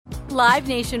Live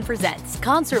Nation presents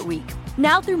Concert Week.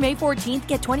 Now through May 14th,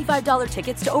 get $25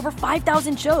 tickets to over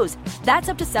 5,000 shows. That's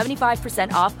up to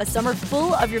 75% off a summer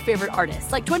full of your favorite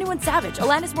artists like 21 Savage,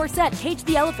 Alanis Morissette, Cage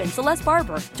the Elephant, Celeste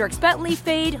Barber, Dierks Bentley,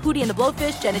 Fade, Hootie and the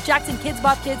Blowfish, Janet Jackson, Kidz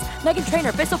Bop Kids, Meghan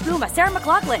Trainor, Peso Pluma, Sarah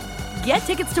McLachlan. Get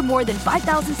tickets to more than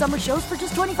 5,000 summer shows for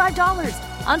just $25.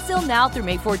 Until now through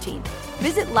May 14th.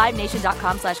 Visit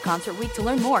LiveNation.com/Concert Week to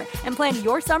learn more and plan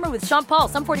your summer with Sean Paul,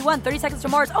 Sum 41, 30 Seconds to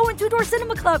Mars, and Two Door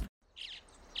Cinema Club.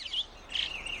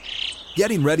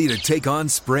 Getting ready to take on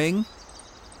spring?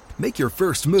 Make your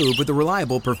first move with the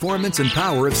reliable performance and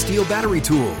power of Steel battery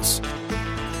tools.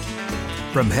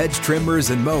 From hedge trimmers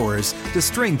and mowers to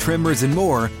string trimmers and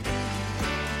more,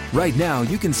 right now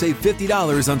you can save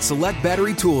 $50 on select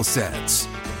battery tool sets.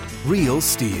 Real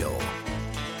Steel.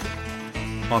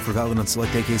 Offer valid on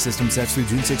select AK system sets through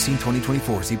June 16,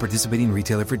 2024. See participating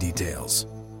retailer for details.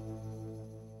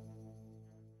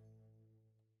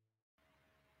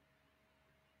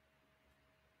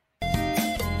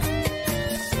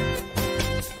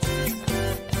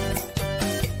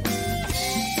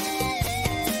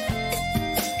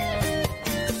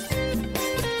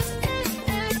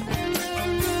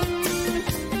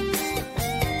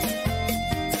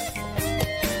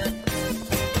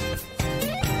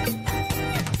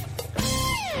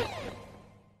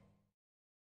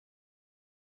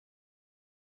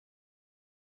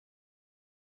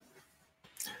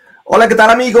 Hola, ¿qué tal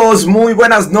amigos? Muy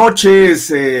buenas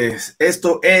noches.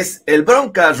 Esto es el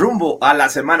Broncas rumbo a la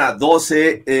semana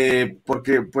 12,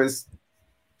 porque pues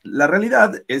la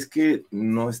realidad es que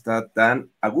no está tan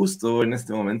a gusto en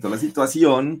este momento la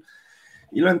situación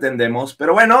y lo entendemos,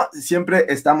 pero bueno, siempre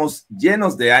estamos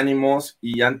llenos de ánimos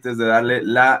y antes de darle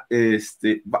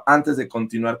antes de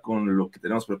continuar con lo que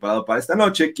tenemos preparado para esta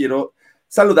noche, quiero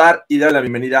saludar y darle la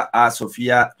bienvenida a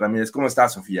Sofía Ramírez. ¿Cómo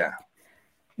estás, Sofía?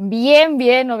 Bien,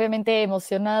 bien, obviamente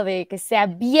emocionada de que sea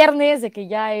viernes, de que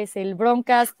ya es el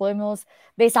Broncas, podemos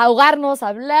desahogarnos,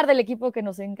 hablar del equipo que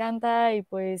nos encanta y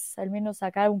pues al menos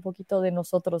sacar un poquito de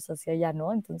nosotros hacia allá,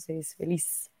 ¿no? Entonces,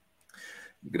 feliz.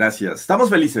 Gracias,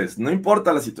 estamos felices, no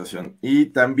importa la situación. Y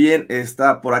también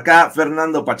está por acá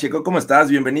Fernando Pacheco. ¿Cómo estás?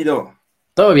 Bienvenido.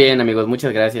 Todo bien, amigos,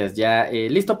 muchas gracias. Ya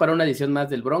listo para una edición más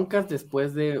del Broncas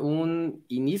después de un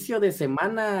inicio de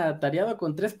semana atareado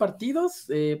con 3 partidos,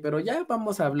 pero ya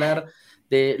vamos a hablar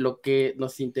de lo que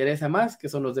nos interesa más, que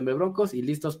son los Denver Broncos, y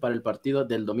listos para el partido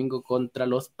del domingo contra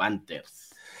los Panthers.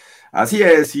 Así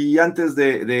es, y antes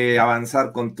de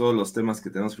avanzar con todos los temas que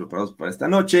tenemos preparados para esta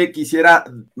noche, quisiera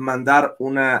mandar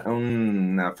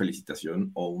una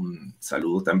felicitación o un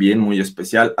saludo también muy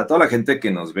especial a toda la gente que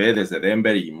nos ve desde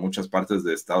Denver y muchas partes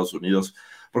de Estados Unidos,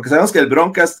 porque sabemos que el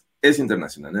Broncas es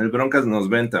internacional. En el Broncas nos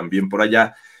ven también por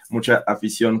allá mucha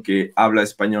afición que habla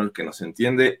español, que nos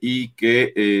entiende y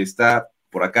que está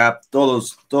por acá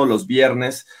todos los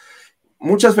viernes.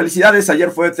 Muchas felicidades.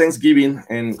 Ayer fue Thanksgiving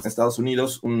en Estados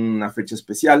Unidos, una fecha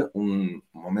especial, un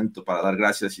momento para dar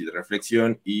gracias y de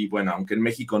reflexión. Y bueno, aunque en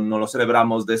México no lo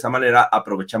celebramos de esa manera,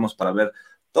 aprovechamos para ver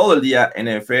todo el día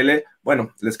NFL.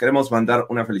 Bueno, les queremos mandar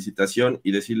una felicitación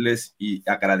y decirles y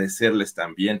agradecerles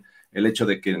también el hecho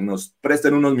de que nos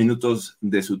presten unos minutos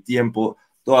de su tiempo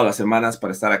todas las semanas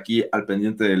para estar aquí al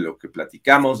pendiente de lo que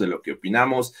platicamos, de lo que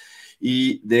opinamos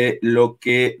y de lo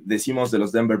que decimos de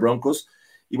los Denver Broncos.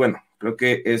 Y bueno, creo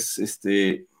que es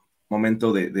este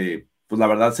momento de pues la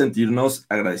verdad, sentirnos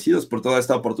agradecidos por toda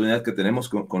esta oportunidad que tenemos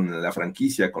con la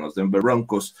franquicia, con los Denver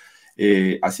Broncos.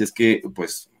 Así es que,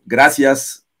 pues,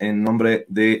 gracias en nombre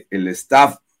del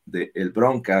staff de El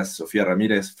Broncas, Sofía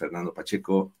Ramírez, Fernando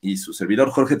Pacheco y su servidor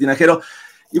Jorge Tinajero.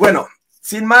 Y bueno,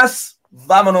 sin más,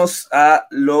 vámonos a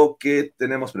lo que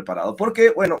tenemos preparado, porque,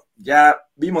 bueno, ya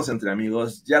vimos Entre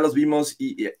Amigos, ya los vimos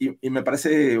y me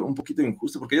parece un poquito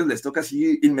injusto, porque a ellos les toca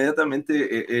así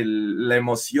inmediatamente la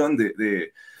emoción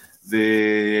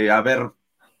de haber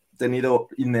tenido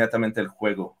inmediatamente el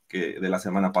juego de la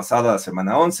semana pasada,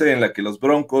 semana 11, en la que los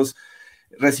Broncos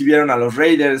recibieron a los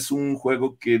Raiders, un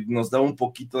juego que nos da un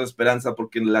poquito de esperanza,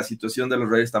 porque la situación de los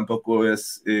Raiders tampoco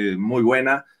es muy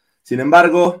buena. Sin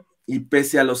embargo, y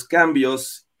pese a los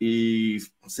cambios, y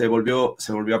se volvió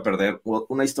a perder.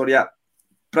 Una historia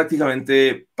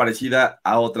prácticamente parecida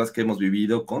a otras que hemos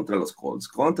vivido contra los Colts,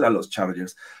 contra los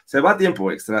Chargers. Se va a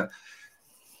tiempo extra.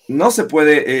 No se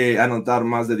puede anotar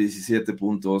más de 17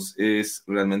 puntos. Es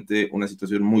realmente una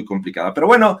situación muy complicada. Pero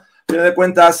bueno, a fin de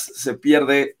cuentas se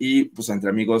pierde y pues Entre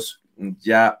Amigos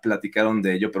ya platicaron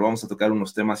de ello, pero vamos a tocar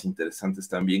unos temas interesantes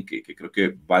también que creo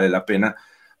que vale la pena,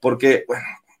 porque, bueno,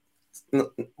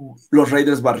 los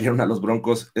Raiders barrieron a los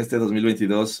Broncos este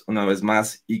 2022 una vez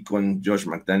más y con Josh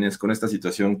McDaniels, con esta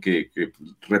situación que,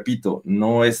 repito,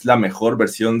 no es la mejor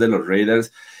versión de los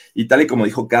Raiders y tal y como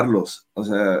dijo Carlos, o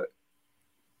sea,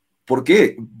 ¿por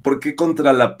qué? ¿Por qué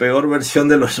contra la peor versión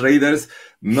de los Raiders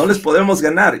no les podemos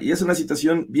ganar? Y es una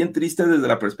situación bien triste desde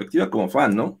la perspectiva como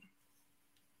fan, ¿no?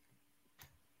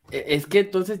 Es que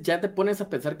entonces ya te pones a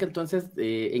pensar que entonces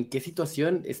en qué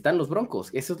situación están los Broncos.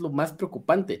 Eso es lo más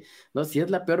preocupante, ¿no? Si es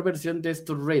la peor versión de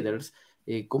estos Raiders,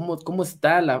 ¿cómo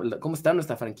está cómo está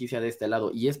nuestra franquicia de este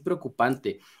lado? Y es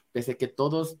preocupante, pese a que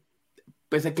todos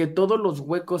los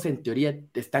huecos en teoría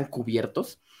están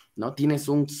cubiertos, ¿no? Tienes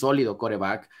un sólido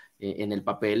quarterback en el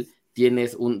papel,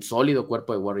 tienes un sólido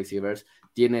cuerpo de wide receivers,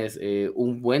 tienes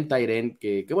un buen tight end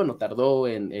que bueno, tardó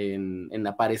en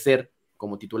aparecer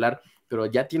como titular, pero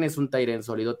ya tienes un tight end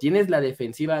sólido, tienes la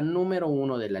defensiva número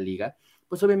 1 de la liga,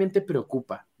 pues obviamente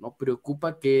preocupa, ¿no?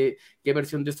 Preocupa qué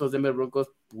versión de estos Denver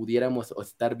Broncos pudiéramos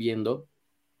estar viendo,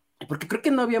 porque creo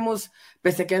que no habíamos,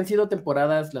 pese a que han sido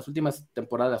temporadas, las últimas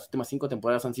 5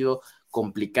 temporadas han sido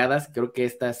complicadas, creo que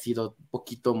esta ha sido un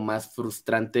poquito más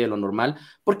frustrante de lo normal,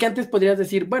 porque antes podrías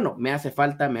decir, bueno, me hace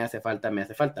falta,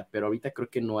 pero ahorita creo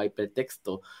que no hay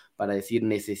pretexto para decir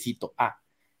necesito A.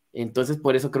 Entonces,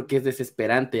 por eso creo que es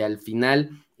desesperante. Al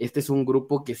final, este es un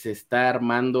grupo que se está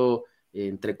armando,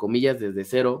 entre comillas, desde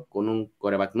cero, con un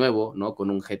quarterback nuevo, ¿no? Con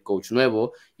un head coach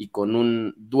nuevo y con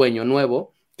un dueño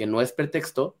nuevo, que no es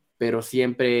pretexto, pero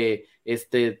siempre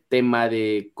este tema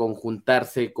de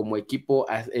conjuntarse como equipo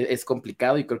es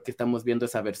complicado y creo que estamos viendo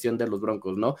esa versión de los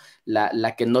Broncos, ¿no?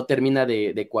 La que no termina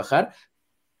de cuajar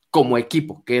como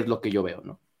equipo, que es lo que yo veo,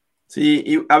 ¿no? Sí,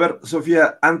 y a ver,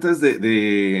 Sofía, antes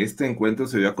de este encuentro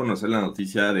se dio a conocer la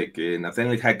noticia de que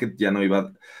Nathaniel Hackett ya no iba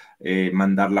a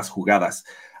mandar las jugadas.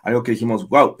 Algo que dijimos,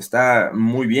 wow, está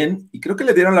muy bien. Y creo que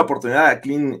le dieron la oportunidad a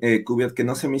Clint Kubiak, que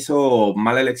no se me hizo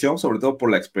mala elección, sobre todo por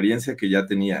la experiencia que ya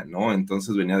tenía, ¿no?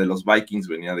 Entonces venía de los Vikings,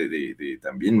 venía de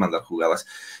también mandar jugadas.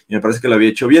 Y me parece que lo había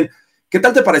hecho bien. ¿Qué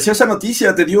tal te pareció esa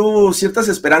noticia? ¿Te dio ciertas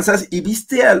esperanzas? ¿Y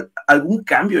viste algún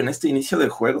cambio en este inicio del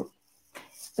juego?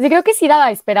 Sí, creo que sí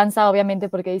daba esperanza, obviamente,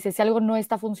 porque dice, si algo no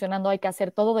está funcionando, hay que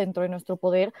hacer todo dentro de nuestro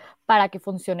poder para que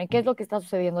funcione. ¿Qué es lo que está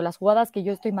sucediendo? Las jugadas que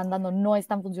yo estoy mandando no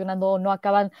están funcionando o no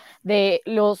acaban de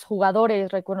los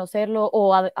jugadores reconocerlo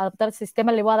o adaptar el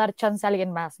sistema, le voy a dar chance a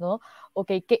alguien más, ¿no?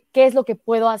 Ok, ¿qué es lo que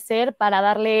puedo hacer para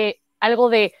darle algo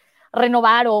de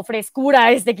renovar o frescura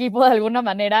a este equipo de alguna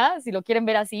manera, si lo quieren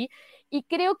ver así? Y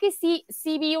creo que sí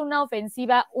vi una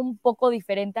ofensiva un poco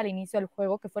diferente al inicio del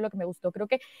juego, que fue lo que me gustó. Creo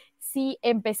que sí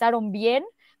empezaron bien,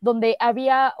 donde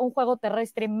había un juego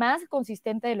terrestre más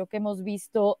consistente de lo que hemos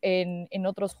visto en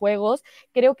otros juegos.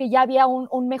 Creo que ya había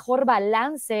un mejor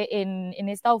balance en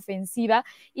esta ofensiva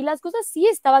y las cosas sí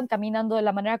estaban caminando de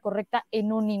la manera correcta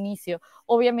en un inicio.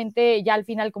 Obviamente ya al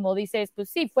final, como dices, pues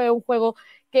sí, fue un juego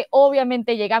que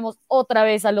obviamente llegamos otra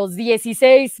vez a los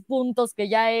 16 puntos, que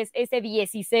ya es ese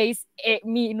 16,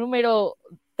 mi número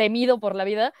temido por la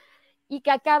vida, y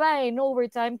que acaba en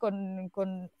overtime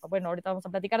bueno, ahorita vamos a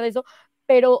platicar de eso,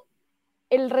 pero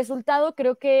el resultado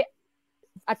creo que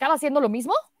acaba siendo lo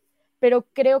mismo, pero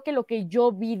creo que lo que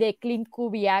yo vi de Clint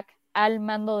Kubiak al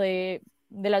mando de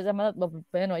las llamadas,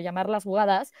 bueno, de llamar las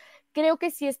jugadas, creo que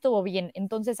sí estuvo bien.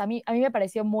 Entonces, a mí me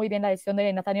pareció muy bien la decisión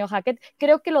de Nathaniel Hackett.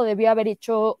 Creo que lo debió haber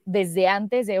hecho desde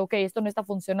antes de, ok, esto no está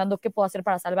funcionando, ¿qué puedo hacer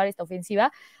para salvar esta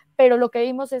ofensiva? Pero lo que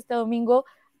vimos este domingo,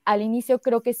 al inicio,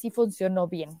 creo que sí funcionó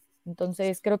bien.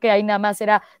 Entonces, creo que ahí nada más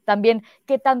era también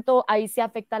qué tanto ahí se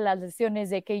afectan las lesiones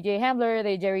de KJ Hamler,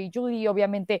 de Jerry Jeudy,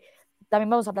 obviamente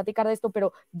también vamos a platicar de esto,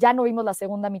 pero ya no vimos la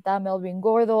segunda mitad de Melvin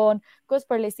Gordon, cosas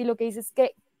por el estilo que dices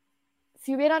que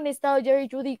si hubieran estado Jerry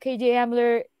Jeudy, KJ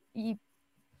Hamler y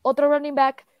otro running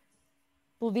back,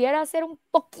 pudiera ser un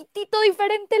poquitito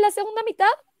diferente la segunda mitad,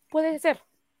 puede ser.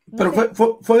 No Pero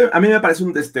fue, a mí me parece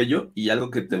un destello y algo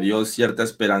que te dio cierta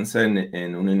esperanza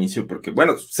en un inicio, porque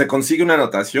bueno, se consigue una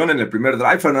anotación en el primer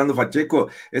drive, Fernando Pacheco,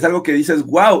 es algo que dices,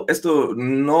 wow, esto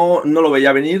no lo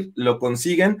veía venir, lo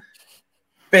consiguen,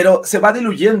 pero se va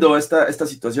diluyendo esta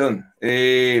situación.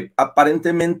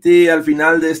 Aparentemente al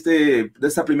final de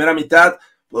esta primera mitad,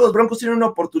 pues los Broncos tienen una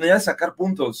oportunidad de sacar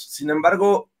puntos, sin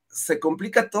embargo, se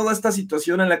complica toda esta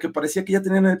situación en la que parecía que ya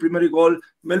tenían el primer gol,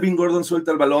 Melvin Gordon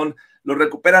suelta el balón, lo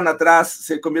recuperan atrás,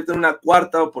 se convierte en una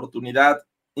cuarta oportunidad,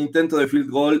 intento de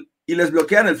field goal, y les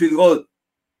bloquean el field goal.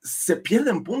 Se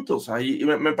pierden puntos ahí, y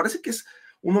me parece que es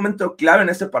un momento clave en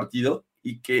este partido,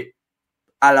 y que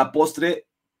a la postre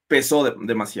pesó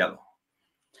demasiado.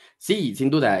 Sí, sin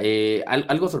duda,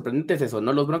 algo sorprendente es eso,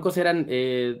 ¿no? Los Broncos eran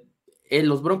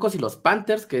los Broncos y los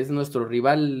Panthers, que es nuestro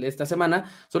rival esta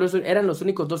semana, eran los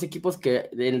únicos 2 equipos que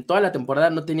en toda la temporada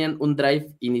no tenían un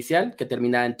drive inicial que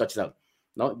terminara en touchdown,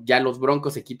 ¿no? Ya los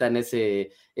Broncos se quitan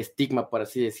ese estigma, por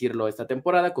así decirlo, esta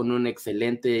temporada con un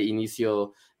excelente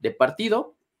inicio de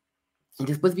partido. Y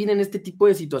después vienen este tipo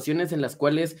de situaciones en las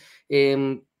cuales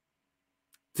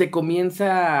se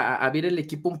comienza a ver el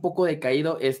equipo un poco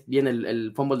decaído. Es bien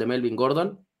el fumble de Melvin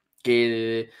Gordon,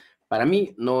 que para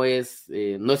mí no es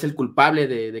el culpable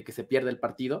de que se pierda el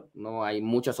partido, no hay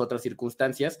muchas otras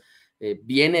circunstancias.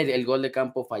 Viene el gol de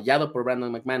campo fallado por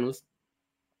Brandon McManus,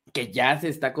 que ya se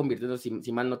está convirtiendo,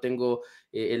 si mal no tengo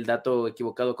el dato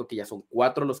equivocado, creo que ya son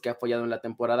 4 los que ha fallado en la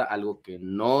temporada, algo que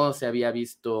no se había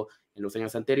visto en los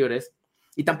años anteriores.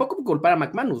 Y tampoco culpar a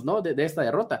McManus, ¿no? De esta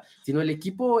derrota, sino el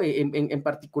equipo en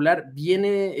particular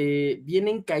viene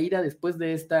en caída después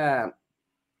de este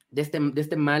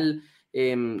mal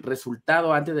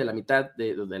resultado antes de la mitad,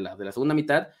 de la segunda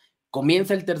mitad.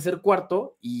 Comienza el tercer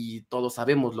cuarto y todos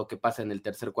sabemos lo que pasa en el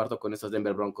tercer cuarto con esos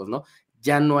Denver Broncos, ¿no?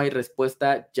 Ya no hay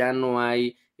respuesta, ya no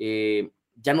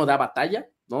da batalla,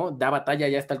 ¿no? Da batalla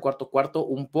ya hasta el cuarto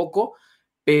un poco,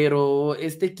 pero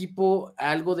este equipo,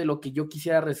 algo de lo que yo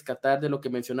quisiera rescatar de lo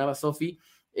que mencionaba Sofi,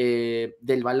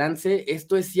 del balance,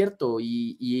 esto es cierto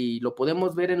y lo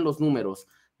podemos ver en los números,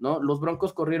 ¿no? Los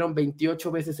Broncos corrieron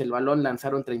 28 veces el balón,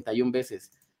 lanzaron 31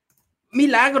 veces.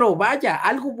 Milagro, vaya,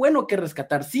 algo bueno que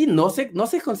rescatar. Sí, no se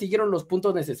consiguieron los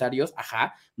puntos necesarios,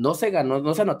 no se ganó,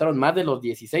 no se anotaron más de los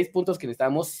 16 puntos que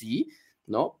necesitábamos, sí,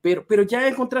 ¿no? Pero ya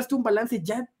encontraste un balance,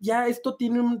 ya esto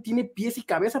tiene pies y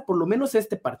cabeza, por lo menos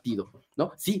este partido,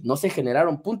 ¿no? Sí, no se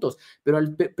generaron puntos, pero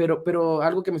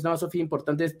algo que mencionaba Sofía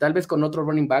importante es, tal vez con otro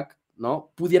running back,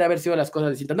 ¿no? Pudiera haber sido las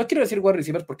cosas distintas. No quiero decir wide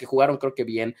receivers porque jugaron, creo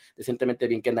que decentemente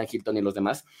bien Kendall Hilton y los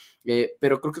demás,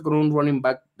 pero creo que con un running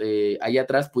back ahí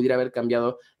atrás pudiera haber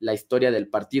cambiado la historia del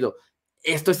partido.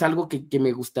 Esto es algo que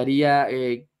me gustaría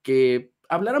que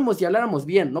habláramos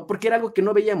bien, ¿no? Porque era algo que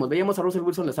no veíamos a Russell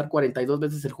Wilson lanzar 42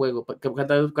 veces el juego,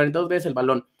 42 veces el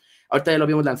balón. Ahorita ya lo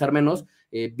vimos lanzar menos,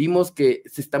 vimos que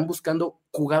se están buscando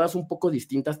jugadas un poco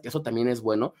distintas, que eso también es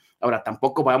bueno. Ahora,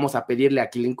 tampoco vamos a pedirle a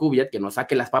Kylin Kubiak que nos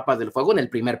saque las papas del fuego en el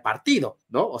primer partido,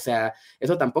 ¿no? O sea,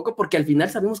 eso tampoco, porque al final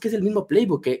sabemos que es el mismo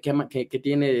playbook que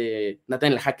tiene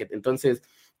Nathaniel Hackett, entonces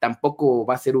tampoco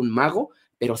va a ser un mago,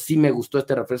 pero sí me gustó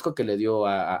este refresco que le dio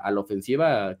a la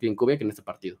ofensiva a Kylin Kubiak en este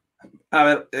partido. A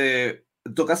ver,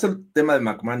 tocaste el tema de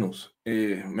McManus.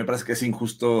 Me parece que es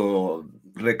injusto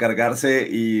recargarse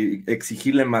y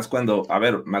exigirle más cuando, a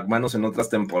ver, McManus en otras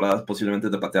temporadas posiblemente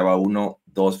te pateaba 1,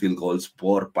 2 field goals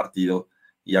por partido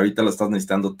y ahorita lo estás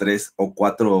necesitando 3 o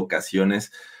 4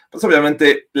 ocasiones. Pues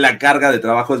obviamente la carga de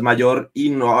trabajo es mayor y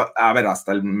no, a ver,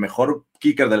 hasta el mejor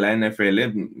kicker de la NFL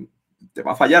te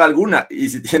va a fallar alguna y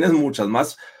si tienes muchas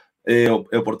más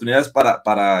oportunidades para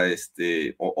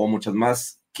o muchas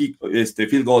más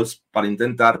field goals para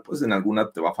intentar, pues en alguna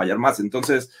te va a fallar más.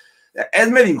 Entonces,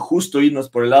 es medio injusto irnos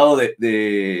por el lado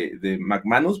de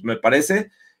McManus, me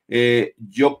parece.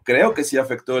 Yo creo que sí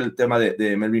afectó el tema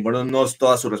de Melvin Gordon, no es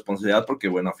toda su responsabilidad, porque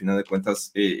bueno, a final de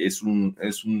cuentas es un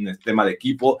tema de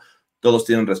equipo, todos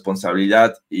tienen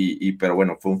responsabilidad, pero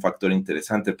bueno, fue un factor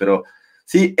interesante, pero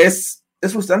sí, es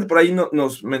frustrante. Por ahí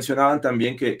nos mencionaban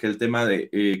también que el tema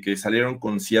de que salieron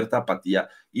con cierta apatía,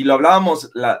 y lo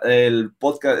hablábamos el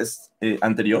podcast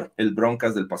anterior, el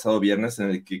Broncas del pasado viernes, en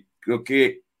el que creo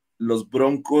que los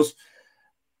Broncos,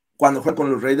 cuando juegan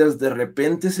con los Raiders, de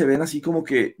repente se ven así como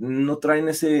que no traen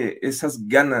esas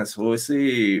ganas o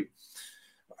ese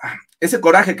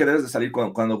coraje que debes de salir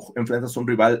cuando enfrentas a un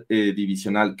rival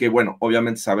divisional, que bueno,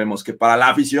 obviamente sabemos que para la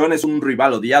afición es un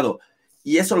rival odiado,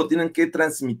 y eso lo tienen que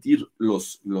transmitir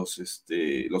los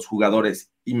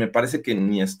jugadores, y me parece que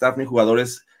ni staff ni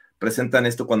jugadores presentan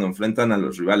esto cuando enfrentan a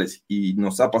los rivales, y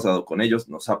nos ha pasado con ellos,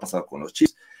 nos ha pasado con los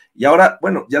Chiefs, y ahora,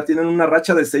 bueno, ya tienen una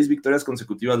racha de 6 victorias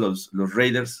consecutivas los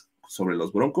Raiders sobre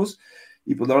los Broncos,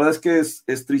 y pues la verdad es que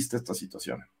es triste esta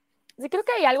situación. Sí, creo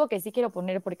que hay algo que sí quiero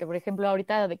poner, porque por ejemplo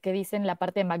ahorita que dicen la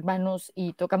parte de McManus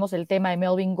y tocamos el tema de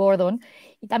Melvin Gordon,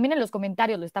 y también en los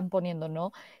comentarios lo están poniendo,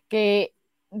 ¿no? Que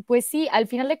pues sí, al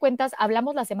final de cuentas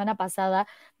hablamos la semana pasada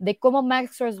de cómo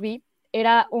Max Crosby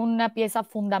era una pieza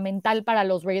fundamental para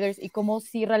los Raiders y cómo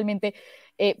sí realmente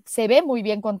se ve muy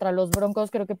bien contra los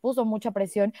Broncos, creo que puso mucha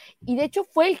presión y de hecho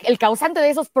fue el causante de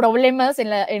esos problemas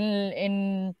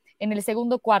en el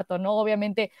segundo cuarto, ¿no?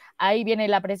 Obviamente ahí viene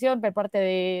la presión por parte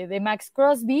de Max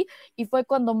Crosby y fue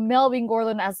cuando Melvin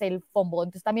Gordon hace el fumble.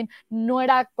 Entonces también no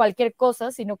era cualquier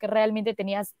cosa, sino que realmente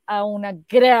tenías a una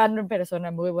gran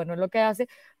persona, muy bueno en lo que hace,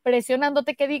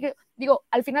 presionándote, que digo,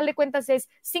 al final de cuentas es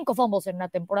 5 fumbles en una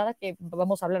temporada, que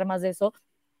vamos a hablar más de eso,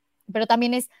 pero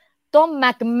también es Tom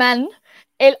McMahon,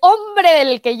 el hombre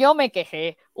del que yo me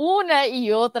quejé una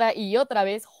y otra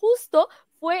vez, justo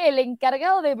fue el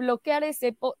encargado de bloquear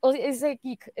ese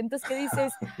kick. Entonces, ¿qué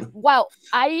dices? Wow,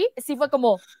 ahí sí fue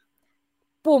como,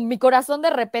 pum, mi corazón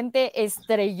de repente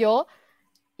estrelló.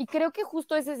 Y creo que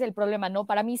justo ese es el problema, ¿no?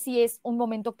 Para mí sí es un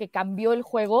momento que cambió el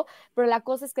juego, pero la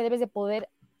cosa es que debes de poder,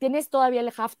 tienes todavía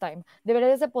el halftime,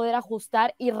 deberías de poder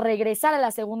ajustar y regresar a la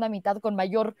segunda mitad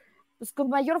pues con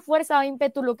mayor fuerza,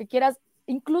 ímpetu, lo que quieras,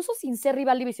 incluso sin ser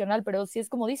rival divisional, pero si es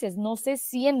como dices, no se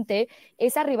siente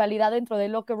esa rivalidad dentro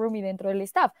del locker room y dentro del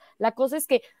staff. La cosa es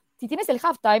que si tienes el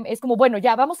halftime, es como, bueno,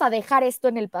 ya vamos a dejar esto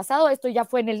en el pasado, esto ya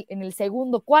fue en el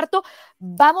segundo cuarto,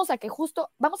 vamos a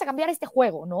cambiar este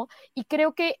juego, ¿no? Y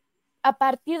creo que a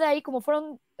partir de ahí, como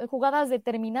fueron jugadas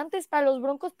determinantes para los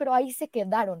Broncos, pero ahí se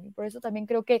quedaron. Y por eso también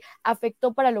creo que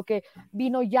afectó para lo que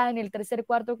vino ya en el tercer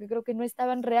cuarto, que creo que no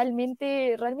estaban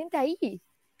realmente ahí.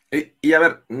 Y a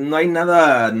ver, no hay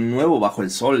nada nuevo bajo el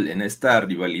sol en esta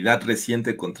rivalidad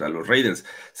reciente contra los Raiders.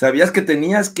 ¿Sabías que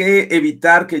tenías que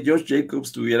evitar que Josh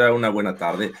Jacobs tuviera una buena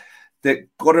tarde? Te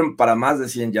corren para más de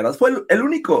 100 yardas. Fue el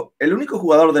único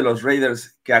jugador de los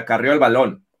Raiders que acarreó el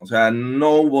balón. O sea,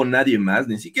 no hubo nadie más.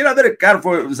 Ni siquiera Derek Carr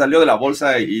salió de la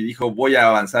bolsa y dijo, voy a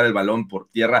avanzar el balón por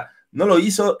tierra. No lo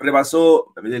hizo,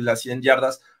 rebasó las 100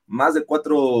 yardas, más de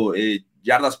 4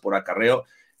 yardas por acarreo.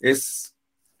 Es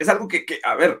algo que,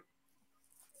 a ver,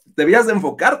 debías de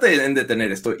enfocarte en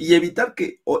detener esto y evitar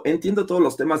entiendo todos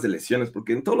los temas de lesiones,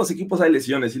 porque en todos los equipos hay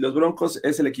lesiones y los Broncos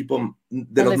es el equipo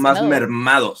de los más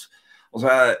mermados. O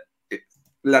sea,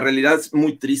 la realidad es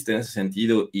muy triste en ese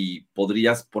sentido y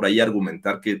podrías por ahí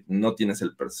argumentar que no tienes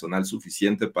el personal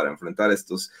suficiente para enfrentar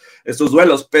estos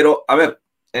duelos, pero a ver,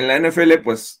 en la NFL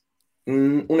pues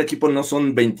un equipo no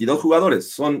son 22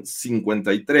 jugadores, son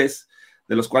 53,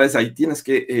 de los cuales ahí tienes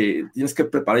que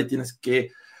preparar y tienes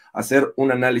que hacer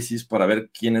un análisis para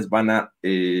ver quiénes van a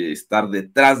estar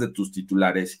detrás de tus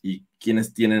titulares y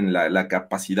quiénes tienen la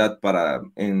capacidad para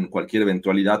en cualquier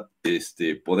eventualidad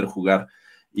poder jugar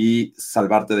y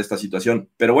salvarte de esta situación.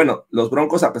 Pero bueno, los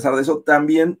Broncos, a pesar de eso,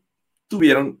 también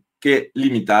tuvieron que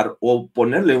limitar o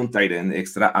ponerle un tight end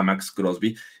extra a Max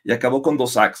Crosby y acabó con 2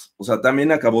 sacks. O sea,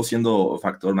 también acabó siendo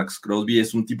factor. Max Crosby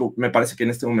es un tipo, me parece que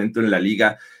en este momento en la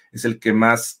liga es el que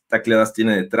más tacleadas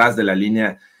tiene detrás de la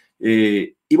línea.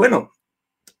 Y bueno,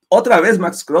 otra vez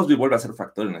Max Crosby vuelve a ser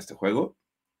factor en este juego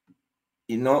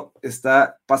y no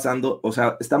está pasando, o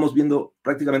sea, estamos viendo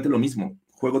prácticamente lo mismo,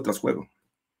 juego tras juego.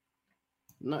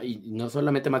 No, y no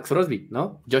solamente Max Crosby,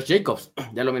 ¿no? Josh Jacobs,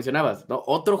 ya lo mencionabas, ¿no?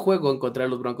 Otro juego en contra de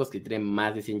los Broncos que tiene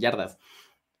más de 100 yardas.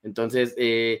 Entonces,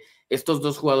 estos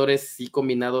dos jugadores sí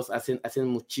combinados hacen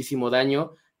muchísimo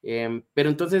daño, pero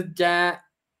entonces ya,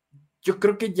 yo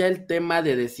creo que ya el tema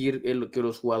de decir que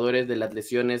los jugadores de las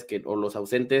lesiones o los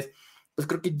ausentes, pues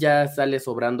creo que ya sale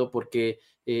sobrando porque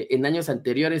en años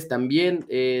anteriores también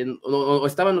o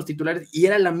estaban los titulares y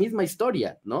era la misma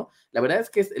historia, ¿no? La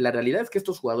realidad es que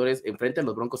estos jugadores enfrente a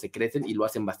los Broncos se crecen y lo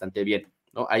hacen bastante bien,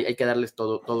 ¿no? Hay que darles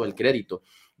todo el crédito.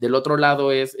 Del otro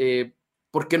lado es,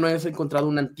 ¿por qué no has encontrado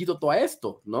un antídoto a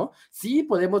esto, no? Sí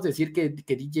podemos decir que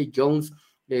DJ Jones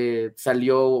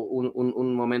salió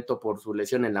un momento por su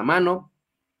lesión en la mano,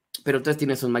 pero entonces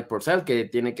tienes un Mike Purcell que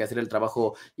tiene que hacer el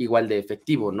trabajo igual de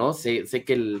efectivo, ¿no? Sé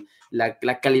que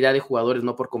la calidad de jugadores,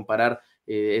 no por comparar,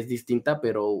 es distinta,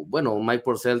 pero bueno, un Mike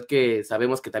Purcell que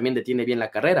sabemos que también detiene bien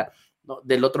la carrera, ¿no?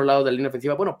 Del otro lado de la línea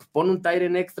ofensiva, bueno, pues pon un tight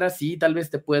end extra, sí, tal vez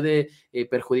te puede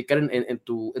perjudicar en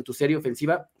tu serie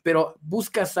ofensiva, pero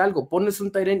buscas algo, pones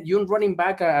un tight end y un running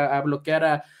back a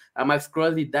bloquear a Max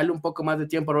Crosby, dale un poco más de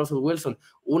tiempo a Russell Wilson.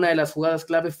 Una de las jugadas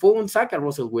clave fue un sack a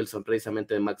Russell Wilson,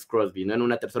 precisamente de Max Crosby, ¿no? En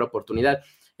una tercera oportunidad.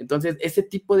 Entonces, ese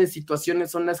tipo de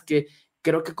situaciones son las que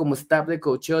creo que como staff de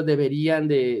coacheo deberían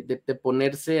de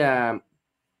ponerse a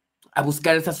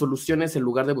buscar esas soluciones en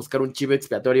lugar de buscar un chivo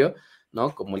expiatorio,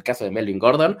 ¿no? Como el caso de Melvin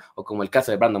Gordon, o como el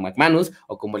caso de Brandon McManus,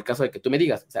 o como el caso de que tú me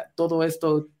digas. O sea, todo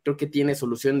esto creo que tiene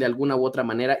solución de alguna u otra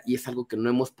manera y es algo que no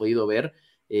hemos podido ver.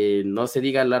 No se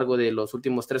diga a lo largo de los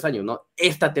últimos 3 años, ¿no?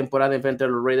 Esta temporada en frente a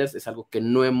los Raiders es algo que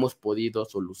no hemos podido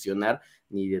solucionar,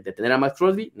 ni de detener a Max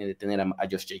Crosby, ni de detener a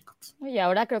Josh Jacobs. Y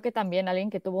ahora creo que también alguien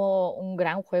que tuvo un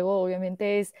gran juego,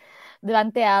 obviamente, es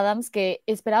Davante Adams, que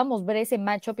esperábamos ver ese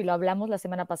matchup, y lo hablamos la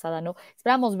semana pasada, ¿no?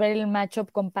 Esperábamos ver el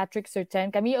matchup con Patrick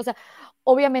Surtain, que a mí, o sea,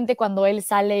 obviamente cuando él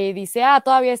sale y dice,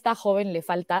 todavía está joven, le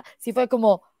falta, sí fue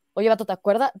como, oye, vato, ¿te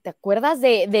acuerdas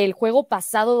del juego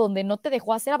pasado donde no te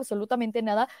dejó hacer absolutamente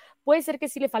nada? Puede ser que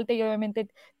sí le falte y obviamente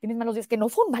tienes malos días, que no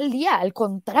fue un mal día, al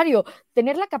contrario,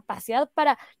 tener la capacidad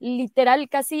para literal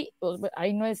casi,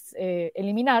 ahí no es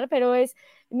eliminar, pero es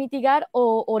mitigar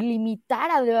o limitar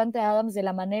a Davante Adams de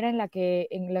la manera en la que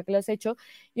lo has hecho.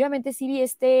 Y obviamente sí vi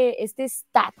este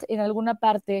stat en alguna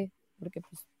parte, porque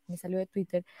pues me salió de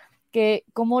Twitter, que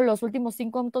como los últimos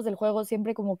 5 minutos del juego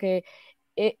siempre como que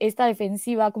esta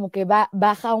defensiva como que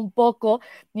baja un poco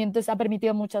y entonces ha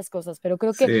permitido muchas cosas, pero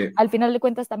creo que Sí, al final de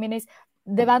cuentas también es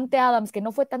Davante Adams, que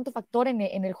no fue tanto factor en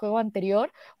el juego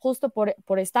anterior, justo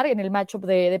por estar en el matchup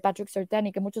de Patrick Surtain,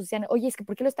 y que muchos decían, oye, es que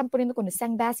 ¿por qué lo están poniendo con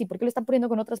Sam Bassey? ¿Por qué lo están poniendo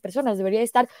con otras personas? Debería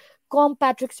estar con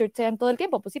Patrick Surtain todo el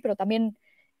tiempo. Pues sí, pero también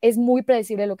es muy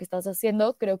predecible lo que estás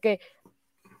haciendo. Creo que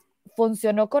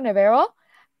funcionó con Evero,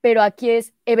 pero aquí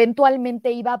es,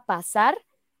 eventualmente iba a pasar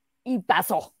y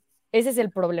pasó. Ese es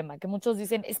el problema, que muchos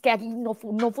dicen, es que aquí no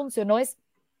funcionó,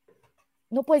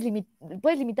 no puedes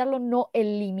limitarlo, no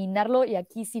eliminarlo, y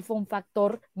aquí sí fue un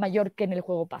factor mayor que en el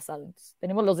juego pasado. Entonces,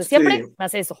 tenemos los de siempre, sí.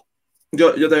 más eso.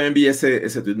 Yo también vi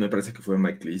ese tweet, me parece que fue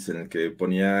Mike Lees, en el que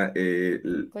ponía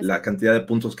Pues la cantidad de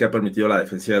puntos que ha permitido la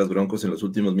defensiva de los Broncos en los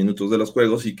últimos minutos de los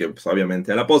juegos y que pues,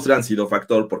 obviamente a la postre han sido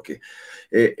factor porque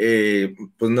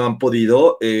pues no han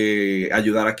podido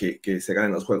ayudar a que se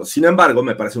ganen los juegos. Sin embargo,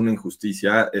 me parece una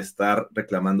injusticia estar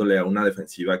reclamándole a una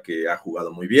defensiva que ha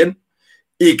jugado muy bien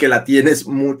y que la tienes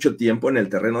mucho tiempo en el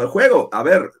terreno de juego. A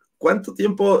ver, ¿cuánto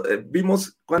tiempo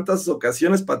vimos, cuántas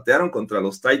ocasiones patearon contra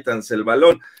los Titans el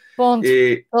balón?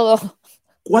 Todo.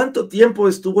 ¿Cuánto tiempo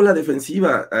estuvo la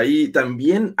defensiva ahí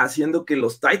también haciendo que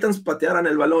los Titans patearan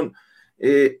el balón?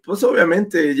 Pues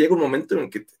obviamente llega un momento en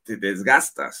que te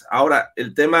desgastas. Ahora,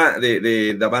 el tema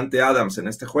de Davante Adams en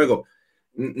este juego,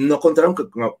 no contaron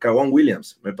con K'Waun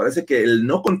Williams. Me parece que el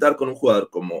no contar con un jugador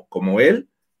como él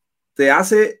te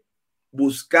hace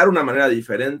buscar una manera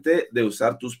diferente de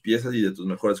usar tus piezas y de tus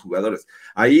mejores jugadores.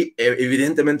 Ahí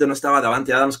evidentemente no estaba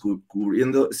Davante Adams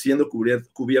siendo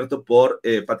cubierto por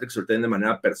Patrick Surtain de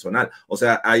manera personal. O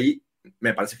sea, ahí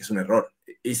me parece que es un error.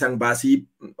 Isaac Bassey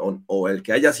o el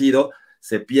que haya sido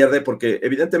se pierde porque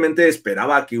evidentemente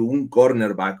esperaba que un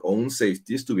cornerback o un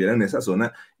safety estuviera en esa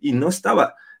zona y no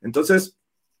estaba. Entonces,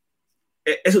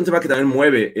 es un tema que también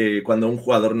mueve cuando un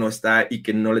jugador no está y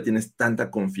que no le tienes tanta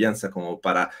confianza como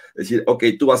para decir, ok,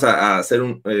 tú vas a hacer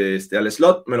al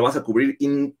slot, me lo vas a cubrir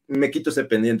y me quito ese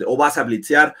pendiente, o vas a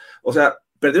blitzear. O sea,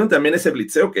 perdieron también ese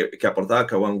blitzeo que aportaba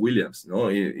K'Waun Williams,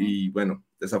 ¿no? Y bueno,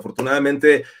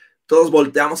 desafortunadamente todos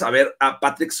volteamos a ver a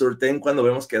Patrick Surtain cuando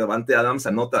vemos que Davante Adams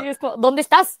anota. ¿Dónde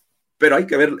estás? Pero hay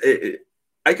que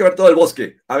ver todo el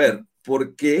bosque. A ver,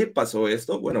 ¿por qué pasó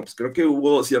esto? Bueno, pues creo que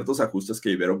hubo ciertos ajustes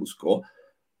que Ibero buscó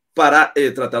para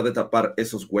tratar de tapar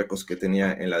esos huecos que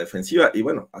tenía en la defensiva. Y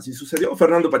bueno, así sucedió.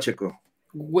 Fernando Pacheco.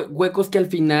 Huecos que al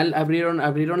final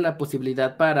abrieron la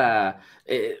posibilidad para...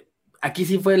 aquí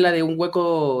sí fue la de un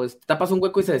hueco, tapas un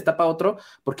hueco y se destapa otro,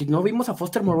 porque no vimos a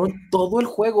Foster Moreau todo el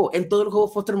juego. En todo el juego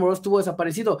Foster Moreau estuvo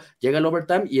desaparecido. Llega el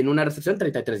overtime y en una recepción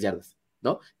 33 yardas.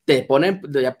 ¿No? Te pone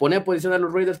a posición a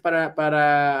los Raiders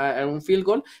para un field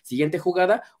goal, siguiente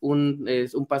jugada, un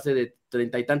pase de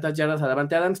 30 y tantas yardas a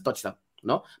Davante Adams, touchdown,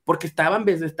 ¿no? Porque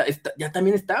ya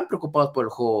también estaban preocupados por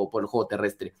el juego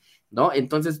terrestre, ¿no?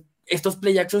 Entonces, estos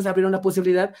play actions abrieron la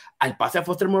posibilidad al pase a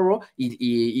Foster Moreau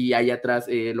y ahí atrás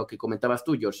lo que comentabas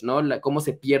tú, George, ¿no? Cómo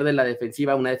se pierde la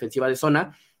defensiva, una defensiva de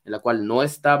zona, en la cual no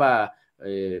estaba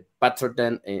Pat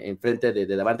Surtain en frente de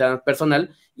Davante Adams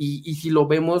personal, y si lo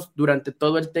vemos durante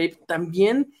todo el tape,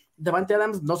 también Davante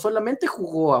Adams no solamente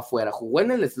jugó afuera, jugó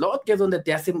en el slot, que es donde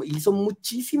hizo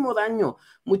muchísimo daño,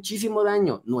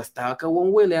 no estaba K'Waun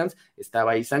Williams,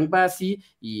 estaba Isaac Bassey,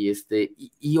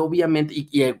 y obviamente,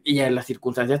 y en las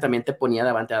circunstancias también te ponía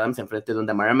Davante Adams en frente de un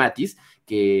Damar Mathis,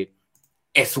 que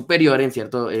es superior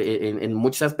en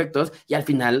muchos aspectos, y al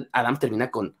final Adams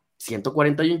termina con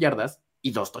 141 yardas, y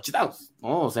 2 touchdowns,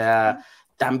 ¿no? O sea,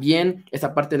 también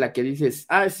esa parte en la que dices,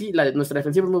 sí, nuestra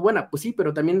defensiva es muy buena, pues sí,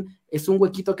 pero también es un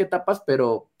huequito que tapas,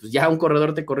 pero pues ya un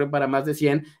corredor te corrió para más de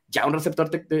 100, ya un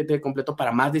receptor te completó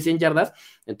para más de 100 yardas,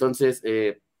 entonces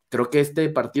creo que este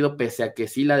partido, pese a que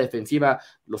sí la defensiva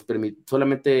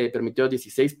solamente permitió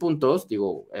 16 puntos,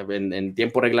 digo, en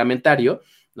tiempo reglamentario,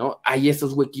 ¿no? Hay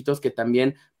esos huequitos que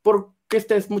también, porque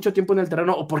estés mucho tiempo en el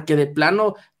terreno o porque de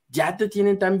plano ya te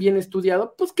tienen tan bien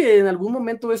estudiado, pues que en algún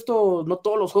momento no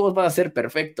todos los juegos van a ser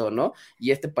perfecto, ¿no?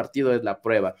 Y este partido es la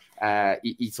prueba.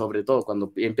 Y sobre todo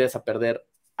cuando empiezas a perder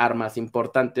armas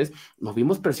importantes, nos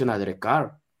vimos presión a Derek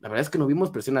Carr. La verdad es que no vimos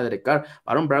presión a Derek Carr.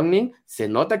 Aaron Browning se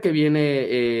nota que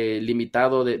viene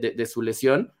limitado de su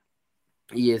lesión,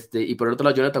 Y por el otro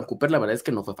lado, Jonathan Cooper, la verdad es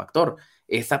que no fue factor.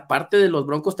 Esa parte de los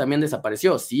Broncos también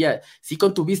desapareció. Sí, sí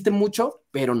contuviste mucho,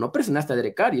 pero no presionaste a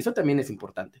Derek Carr, y eso también es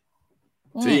importante.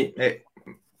 Sí,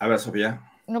 a ver, Sofía.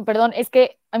 No, perdón, es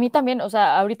que a mí también, o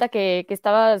sea, ahorita que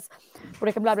estabas, por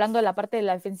ejemplo, hablando de la parte de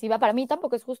la defensiva, para mí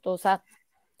tampoco es justo, o sea,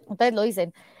 ustedes lo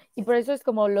dicen, y por eso es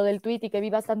como lo del tweet y que vi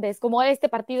bastante, es como este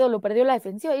partido lo perdió la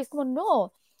defensiva, y es como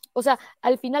no, o sea,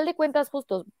 al final de cuentas,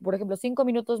 justo, por ejemplo, 5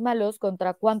 minutos malos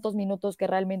contra cuántos minutos que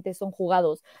realmente son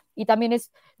jugados, y también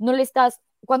es, no le estás,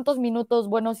 cuántos minutos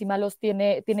buenos y malos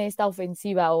tiene esta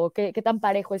ofensiva, o qué tan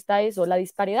parejo está eso, la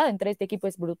disparidad entre este equipo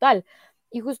es brutal,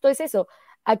 y justo es eso,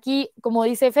 aquí, como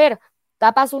dice Fer,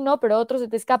 tapas uno, pero otro se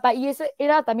te escapa. Y eso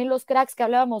era también los cracks que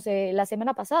hablábamos la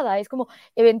semana pasada. Es como,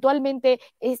 eventualmente,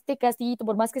 este Castillito,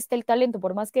 por más que esté el talento,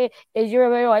 por más que el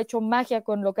Rivero ha hecho magia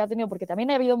con lo que ha tenido, porque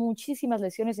también ha habido muchísimas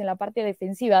lesiones en la parte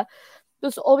defensiva,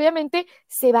 pues obviamente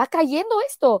se va cayendo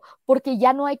esto, porque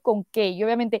ya no hay con qué. Y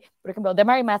obviamente, por ejemplo, de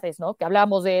Mary Mathis, ¿no? Que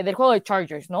hablábamos del juego de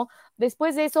Chargers, ¿no?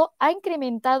 Después de eso, ha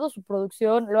incrementado su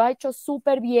producción, lo ha hecho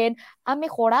súper bien, ha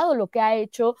mejorado lo que ha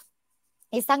hecho,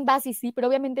 está en base, sí, pero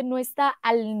obviamente no está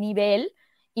al nivel,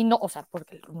 y no, o sea,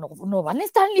 porque no van a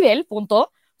estar al nivel, punto,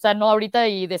 o sea, no ahorita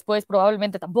y después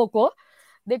probablemente tampoco,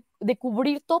 de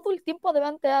cubrir todo el tiempo a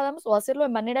Davante Adams o hacerlo de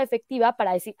manera efectiva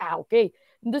para decir, ok,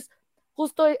 entonces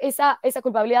justo esa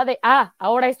culpabilidad de,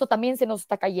 ahora esto también se nos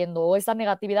está cayendo, o esa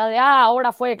negatividad de,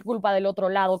 ahora fue culpa del otro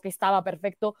lado que estaba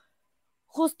perfecto,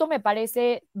 justo me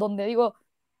parece donde digo,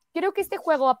 creo que este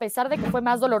juego, a pesar de que fue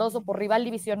más doloroso por rival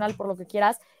divisional, por lo que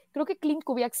quieras, creo que Clint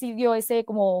Kubiak sí dio esa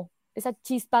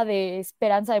chispa de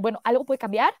esperanza de, bueno, algo puede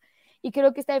cambiar, y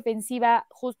creo que esta defensiva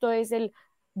justo es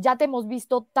ya te hemos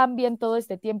visto tan bien todo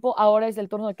este tiempo, ahora es el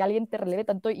turno de que alguien te releve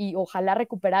tanto y ojalá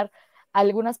recuperar a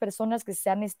algunas personas que se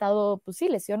han estado, pues sí,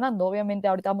 lesionando. Obviamente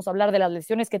ahorita vamos a hablar de las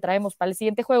lesiones que traemos para el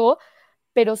siguiente juego,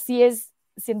 pero sí es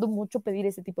siendo mucho pedir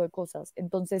ese tipo de cosas.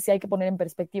 Entonces sí hay que poner en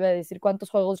perspectiva de decir cuántos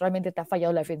juegos realmente te ha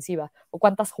fallado la defensiva o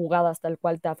cuántas jugadas tal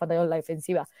cual te ha fallado la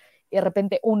defensiva. Y de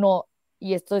repente uno,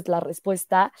 y esto es la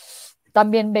respuesta,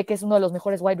 también ve que es uno de los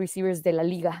mejores wide receivers de la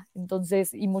liga.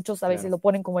 Entonces, y muchos a veces lo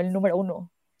ponen como el número 1.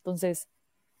 Entonces...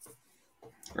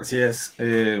 Así es,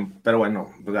 pero bueno,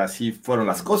 así fueron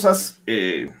las cosas.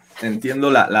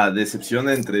 Entiendo la decepción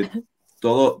entre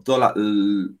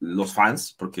los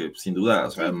fans, porque sin duda,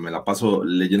 o sea, me la paso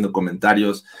leyendo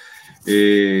comentarios,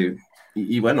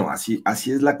 y bueno, así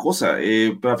es la cosa,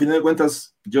 pero a fin de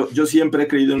cuentas, yo siempre he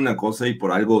creído en una cosa y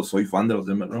por algo soy fan de los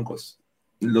Denver Broncos.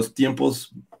 Los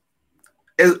tiempos,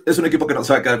 es un equipo que no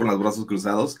se va a quedar con los brazos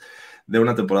cruzados de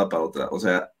una temporada para otra, o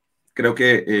sea, creo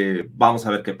que vamos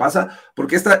a ver qué pasa,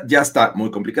 porque esta ya está muy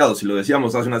complicado. Si lo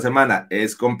decíamos hace una semana,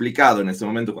 es complicado en este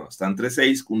momento cuando están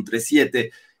 3-6, un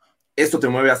 3-7. Esto te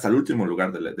mueve hasta el último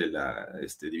lugar de la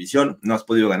división. No has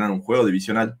podido ganar un juego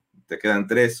divisional. Te quedan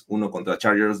 3, 1 contra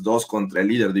Chargers, 2 contra el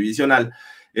líder divisional.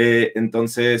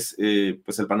 Entonces,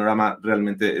 pues el panorama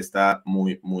realmente está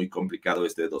muy, muy complicado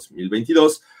este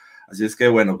 2022. Así es que,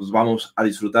 bueno, pues vamos a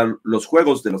disfrutar los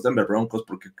juegos de los Denver Broncos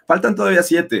porque faltan todavía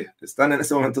 7. Están en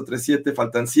este momento 3-7,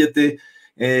 faltan 7.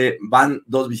 Van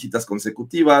 2 visitas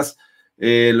consecutivas.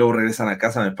 Luego regresan a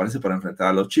casa, me parece, para enfrentar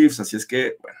a los Chiefs. Así es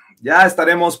que, bueno, ya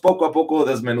estaremos poco a poco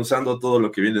desmenuzando todo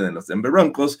lo que viene de los Denver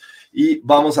Broncos y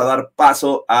vamos a dar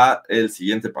paso a el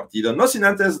siguiente partido. No sin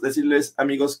antes decirles,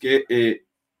 amigos, que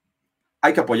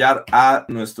hay que apoyar a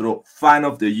nuestro Fan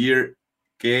of the Year,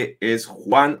 que es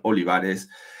Juan Olivares,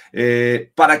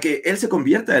 para que él se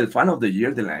convierta en el Fan of the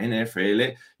Year de la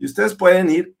NFL. Y ustedes pueden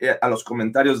ir a los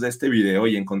comentarios de este video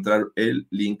y encontrar el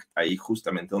link ahí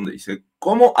justamente donde dice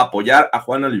cómo apoyar a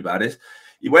Juan Olivares.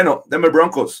 Y bueno, Denver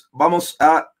Broncos, vamos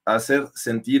a hacer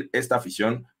sentir esta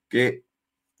afición que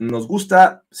nos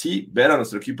gusta, sí, ver a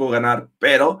nuestro equipo ganar,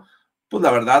 pero pues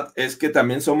la verdad es que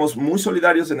también somos muy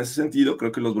solidarios en ese sentido.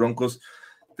 Creo que los Broncos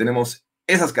tenemos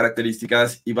esas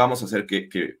características y vamos a hacer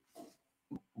que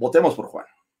votemos por Juan.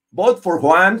 Vote for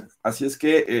Juan, así es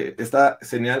que está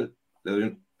genial. Le doy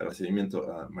un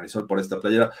agradecimiento a Marisol por esta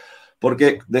playera,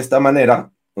 porque de esta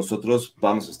manera nosotros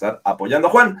vamos a estar apoyando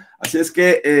a Juan. Así es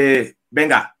que,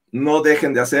 venga, no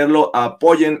dejen de hacerlo,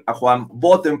 apoyen a Juan,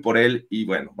 voten por él y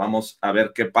bueno, vamos a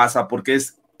ver qué pasa, porque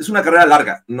es una carrera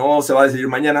larga, no se va a decidir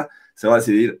mañana, se va a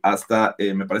decidir hasta,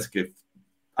 me parece que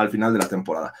al final de la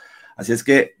temporada. Así es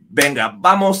que, venga,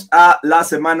 vamos a la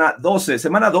semana 12.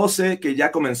 Semana 12 que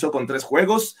ya comenzó con 3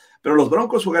 juegos, pero los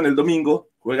Broncos juegan el domingo,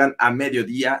 juegan a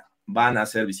mediodía, van a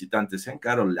ser visitantes en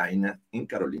Carolina,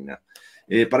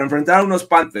 para enfrentar a unos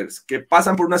Panthers que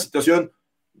pasan por una situación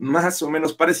más o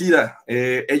menos parecida.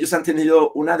 Ellos han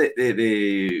tenido uno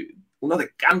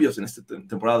de cambios en esta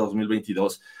temporada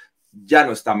 2022. ya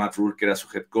no está Matt Rhule, que era su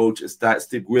head coach, está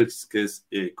Steve Wilkes, que es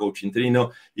coach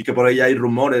interino, y que por ahí hay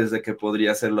rumores de que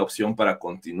podría ser la opción para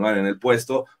continuar en el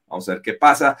puesto. Vamos a ver qué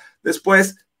pasa.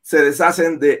 Después se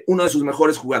deshacen de uno de sus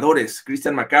mejores jugadores,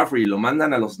 Christian McCaffrey, y lo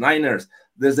mandan a los Niners.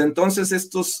 Desde entonces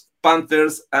estos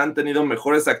Panthers han tenido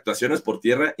mejores actuaciones por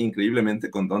tierra, increíblemente,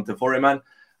 con D'Onta Foreman.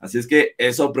 Así es que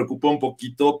eso preocupa un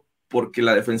poquito, porque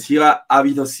la defensiva ha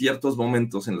habido ciertos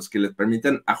momentos en los que les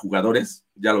permiten a jugadores,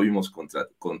 ya lo vimos con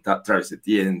Travis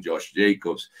Etienne, Josh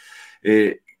Jacobs,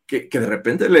 que de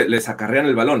repente les acarrean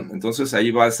el balón. Entonces ahí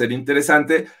va a ser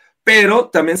interesante, pero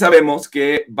también sabemos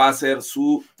que va a ser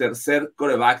su tercer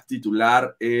quarterback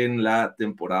titular en la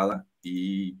temporada,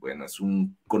 y bueno, es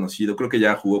un conocido, creo que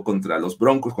ya jugó contra los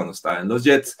Broncos cuando estaba en los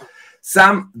Jets.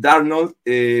 Sam Darnold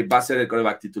va a ser el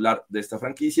quarterback titular de esta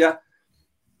franquicia.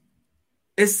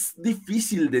 Es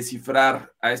difícil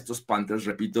descifrar a estos Panthers,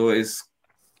 repito, es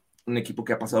un equipo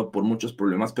que ha pasado por muchos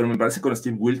problemas, pero me parece que con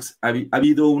Steve Wilkes ha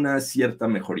habido una cierta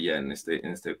mejoría en este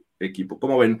equipo.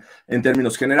 ¿Cómo ven en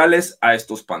términos generales a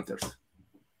estos Panthers?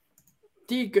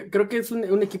 Sí, creo que es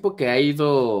un equipo que ha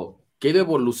ido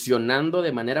evolucionando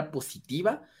de manera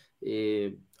positiva.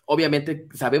 Obviamente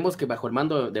sabemos que bajo el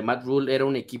mando de Matt Rhule era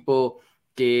un equipo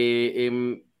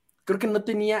que creo que no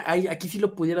tenía, aquí sí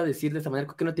lo pudiera decir de esta manera,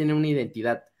 creo que no tenía una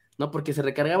identidad, ¿no? Porque se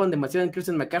recargaban demasiado en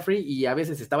Christian McCaffrey y a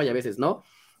veces estaba y a veces no.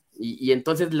 Y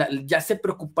entonces ya se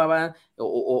preocupaba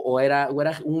o era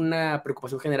una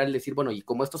preocupación general decir, bueno, y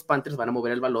como estos Panthers van a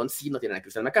mover el balón, sí no tienen a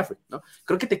Christian McCaffrey, ¿no?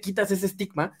 Creo que te quitas ese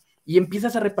estigma y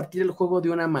empiezas a repartir el juego de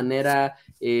una manera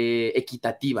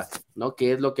equitativa, ¿no?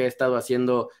 Que es lo que ha estado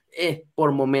haciendo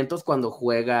por momentos cuando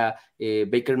juega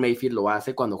Baker Mayfield lo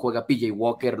hace, cuando juega PJ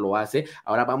Walker lo hace.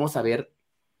 Ahora vamos a ver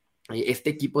este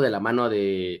equipo de la mano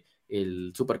de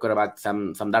el super quarterback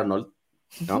Sam Darnold,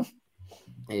 ¿no?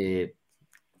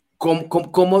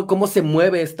 ¿Cómo se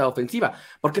mueve esta ofensiva?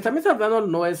 Porque también Sam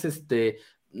Darnold no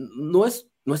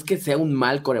es que sea un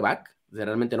mal quarterback,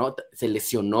 realmente no, se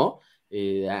lesionó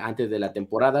antes de la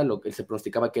temporada, lo que se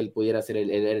pronosticaba que él pudiera ser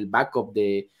el backup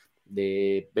de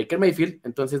Baker Mayfield.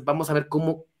 Entonces vamos a ver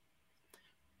cómo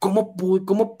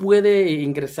puede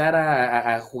ingresar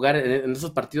a jugar en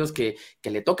esos partidos que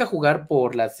le toca jugar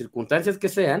por las circunstancias que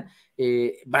sean.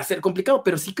 Va a ser complicado,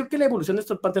 pero sí creo que la evolución de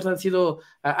estos Panthers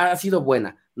ha sido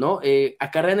buena, ¿no?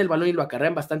 Acarrean el balón y lo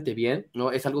acarrean bastante bien,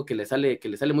 ¿no? Es algo que le sale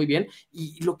muy bien,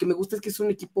 y lo que me gusta es que es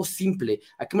un equipo simple.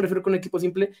 ¿A qué me refiero con un equipo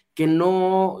simple? Que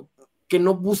no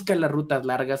busca las rutas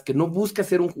largas, que no busca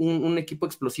ser un equipo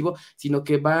explosivo, sino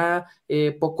que va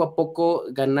poco a poco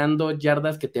ganando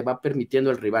yardas que te va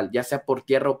permitiendo el rival, ya sea por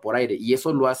tierra o por aire, y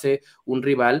eso lo hace un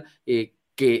rival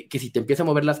que si te empieza a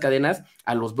mover las cadenas,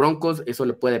 a los Broncos eso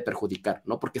le puede perjudicar,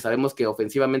 ¿no? Porque sabemos que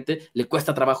ofensivamente le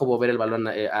cuesta trabajo mover el balón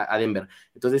a Denver.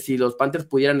 Entonces, si los Panthers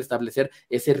pudieran establecer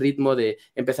ese ritmo de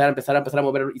empezar a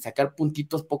mover y sacar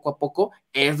puntitos poco a poco,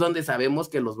 es donde sabemos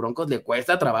que a los Broncos le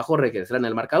cuesta trabajo regresar en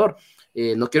el marcador.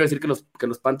 No quiero decir que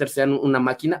los Panthers sean una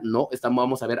máquina, no,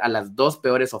 vamos a ver a las dos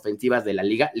peores ofensivas de la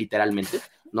liga, literalmente,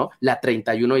 ¿no? La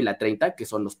 31 y la 30, que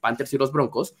son los Panthers y los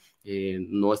Broncos,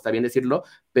 no está bien decirlo,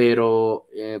 pero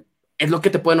es lo que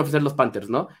te pueden ofrecer los Panthers,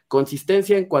 ¿no?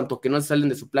 Consistencia en cuanto que no se salen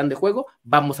de su plan de juego.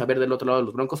 Vamos a ver del otro lado de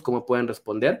los Broncos cómo pueden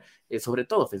responder, sobre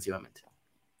todo ofensivamente.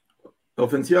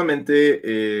 Ofensivamente,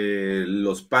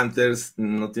 los Panthers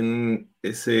no tienen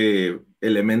ese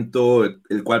elemento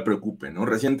el cual preocupe, ¿no?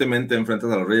 Recientemente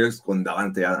enfrentas a los Raiders con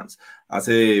Davante Adams,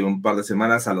 hace un par de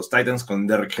semanas a los Titans con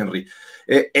Derrick Henry.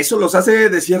 Eso los hace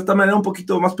de cierta manera un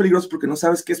poquito más peligrosos porque no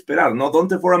sabes qué esperar, ¿no?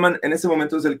 D'Onta Foreman en ese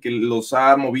momento es el que los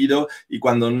ha movido, y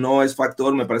cuando no es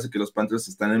factor me parece que los Panthers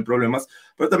están en problemas,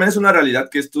 pero también es una realidad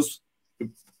que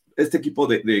este equipo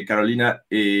de Carolina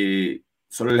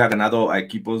solo le ha ganado a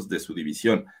equipos de su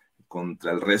división.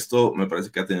 Contra el resto me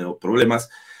parece que ha tenido problemas.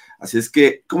 Así es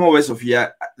que, ¿cómo ves,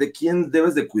 Sofía? ¿De quién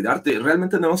debes de cuidarte?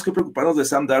 Realmente tenemos que preocuparnos de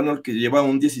Sam Darnold, que lleva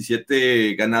un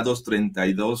 17 ganados,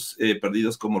 32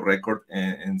 perdidos como récord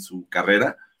en su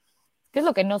carrera. ¿Qué es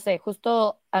lo que no sé?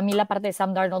 Justo a mí la parte de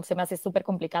Sam Darnold se me hace súper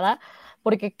complicada,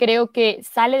 porque creo que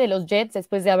sale de los Jets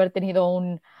después de haber tenido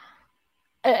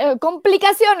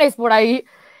complicaciones por ahí.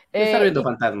 Está viendo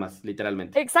fantasmas,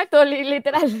 literalmente. Exacto,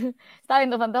 literal. Está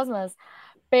viendo fantasmas.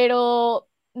 Pero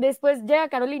después llega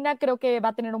Carolina, creo que va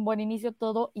a tener un buen inicio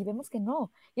todo, y vemos que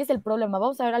no. Y es el problema.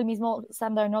 Vamos a ver al mismo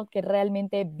Sam Darnold que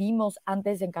realmente vimos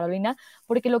antes en Carolina,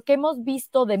 porque lo que hemos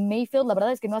visto de Mayfield, la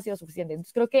verdad es que no ha sido suficiente.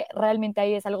 Entonces creo que realmente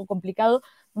ahí es algo complicado,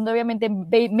 donde obviamente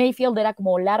Mayfield era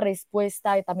como la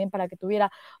respuesta, y también para que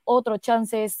tuviera otro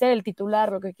chance, ser el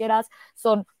titular, lo que quieras.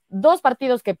 Son 2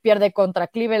 partidos que pierde contra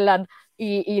Cleveland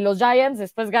y los Giants,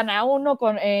 después gana uno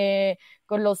con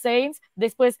los Saints,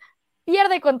 después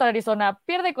pierde contra Arizona,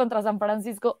 pierde contra San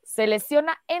Francisco, se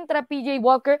lesiona, entra PJ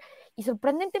Walker y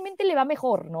sorprendentemente le va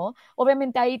mejor, ¿no?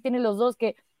 Obviamente ahí tienen los dos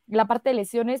que la parte de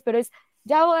lesiones, pero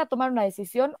ya voy a tomar una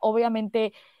decisión,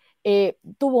 obviamente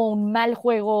tuvo un mal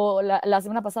juego la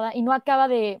semana pasada y no acaba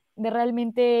de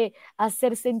realmente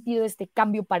hacer sentido este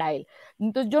cambio para él.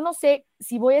 Entonces yo no sé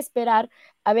si voy a esperar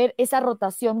a ver esa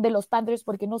rotación de los Panthers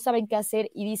porque no saben qué hacer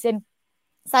y dicen,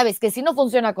 sabes que si no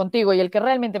funciona contigo y el que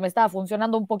realmente me estaba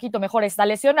funcionando un poquito mejor está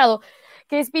lesionado,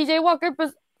 que es PJ Walker,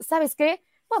 pues, ¿sabes qué?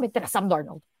 Voy a meter a Sam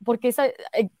Darnold, porque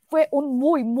fue un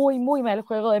muy, muy, muy mal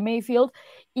juego de Mayfield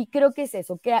y creo que es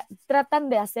eso, que tratan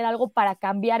de hacer algo para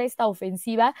cambiar esta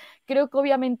ofensiva. Creo que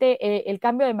obviamente el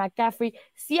cambio de McCaffrey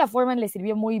sí a Foreman le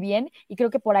sirvió muy bien y creo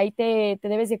que por ahí te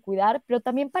debes de cuidar, pero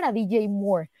también para DJ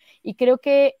Moore y creo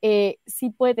que sí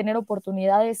puede tener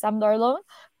oportunidades Sam Darnold,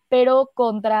 pero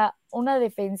contra una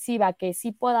defensiva que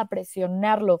sí pueda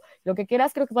presionarlo, lo que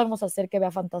quieras, creo que podemos hacer que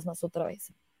vea fantasmas otra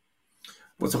vez.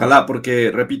 Pues ojalá, porque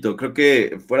repito, creo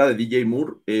que fuera de DJ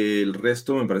Moore, el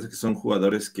resto me parece que son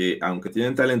jugadores que, aunque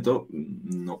tienen talento,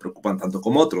 no preocupan tanto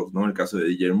como otros, ¿no? En el caso de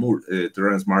DJ Moore,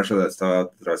 Terrence Marshall estaba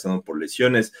atravesando por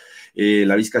lesiones,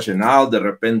 la Vizca Chenault de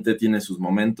repente tiene sus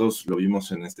momentos, lo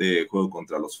vimos en este juego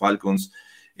contra los Falcons,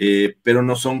 pero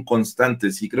no son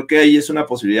constantes, y creo que ahí es una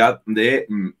posibilidad de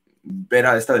ver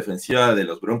a esta defensiva de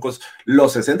los Broncos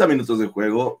los 60 minutos de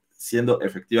juego siendo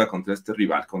efectiva contra este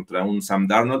rival, contra un Sam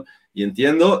Darnold. Y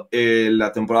entiendo,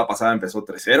 la temporada pasada empezó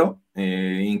 3-0,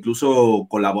 incluso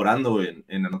colaborando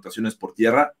en anotaciones por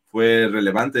tierra, fue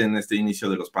relevante en este inicio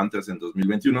de los Panthers en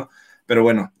 2021, pero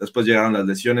bueno, después llegaron las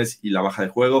lesiones y la baja de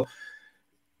juego.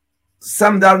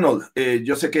 Sam Darnold,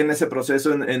 yo sé que en ese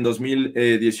proceso en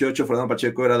 2018 Fernando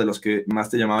Pacheco era de los que más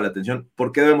te llamaba la atención.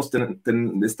 ¿Por qué debemos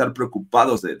estar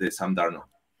preocupados de Sam Darnold?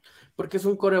 Porque es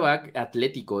un quarterback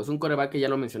atlético, es un quarterback que ya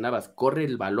lo mencionabas, corre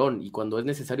el balón y cuando es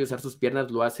necesario usar sus piernas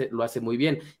lo hace muy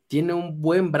bien. Tiene un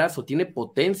buen brazo, tiene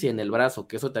potencia en el brazo,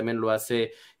 que eso también lo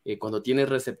hace cuando tienes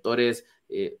receptores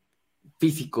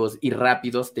físicos y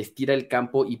rápidos, te estira el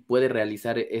campo y puede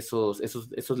realizar esos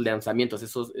lanzamientos,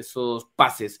 esos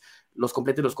pases, los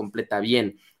completa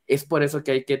bien. Es por eso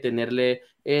que hay que tenerle,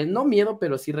 no miedo,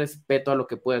 pero sí respeto a lo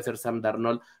que puede hacer Sam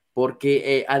Darnold,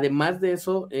 porque además de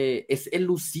eso, es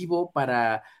elusivo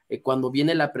para cuando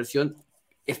viene la presión,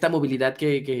 esta movilidad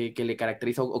que le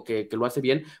caracteriza o que lo hace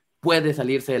bien, puede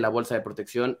salirse de la bolsa de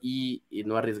protección y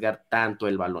no arriesgar tanto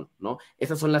el balón, ¿no?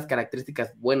 Esas son las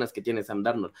características buenas que tiene Sam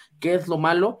Darnold. ¿Qué es lo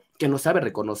malo? Que no sabe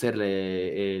reconocer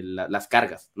las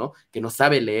cargas, ¿no? Que no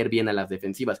sabe leer bien a las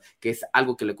defensivas, que es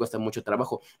algo que le cuesta mucho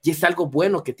trabajo. Y es algo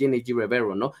bueno que tiene G.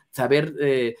 Rivero, ¿no? Saber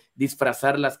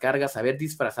disfrazar las cargas, saber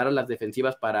disfrazar a las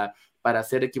defensivas para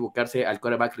hacer equivocarse al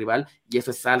quarterback rival, y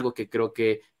eso es algo que creo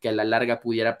que a la larga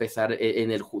pudiera pesar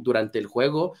durante el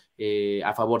juego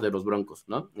a favor de los Broncos,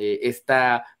 ¿no?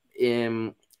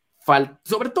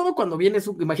 Sobre todo cuando vienes,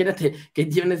 imagínate que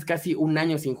tienes casi un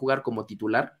año sin jugar como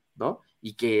titular, ¿no?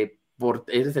 Y que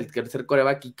eres el tercer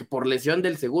quarterback y que por lesión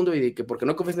del segundo y de que porque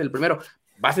no confías en el primero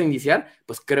vas a iniciar,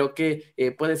 pues creo que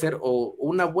puede ser o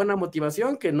una buena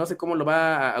motivación, que no sé cómo lo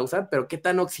va a usar, pero qué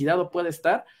tan oxidado puede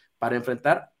estar para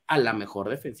enfrentar a la mejor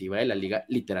defensiva de la liga,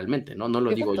 literalmente, ¿no? No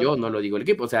lo digo yo, no lo digo el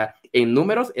equipo, o sea, en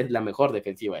números es la mejor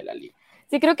defensiva de la liga.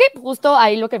 Sí, creo que justo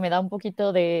ahí lo que me da un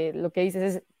poquito de lo que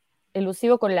dices es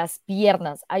elusivo con las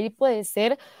piernas. Ahí puede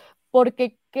ser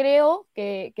porque creo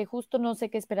que justo no sé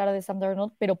qué esperar de Sam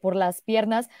Darnold, pero por las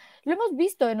piernas, lo hemos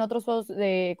visto en otros juegos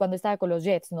de cuando estaba con los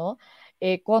Jets, ¿no?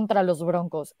 Contra los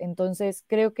Broncos. Entonces,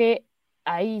 creo que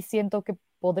ahí siento que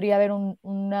podría haber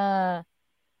una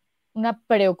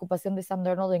preocupación de Sam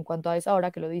Darnold en cuanto a eso,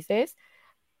 ahora que lo dices,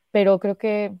 pero creo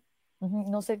que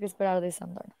no sé qué esperar de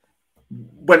Sam Darnold.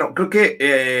 Bueno, creo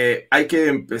que hay que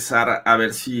empezar a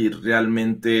ver si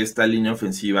realmente esta línea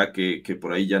ofensiva que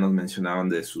por ahí ya nos mencionaban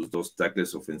de sus dos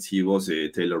tackles ofensivos,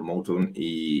 Taylor Moton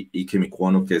y Kemi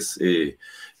Kwonu, que es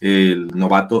el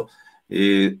novato,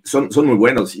 son muy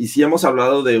buenos. Y sí hemos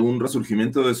hablado de un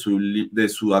resurgimiento de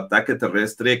su ataque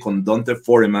terrestre con D'Onta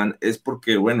Foreman, es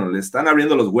porque, bueno, le están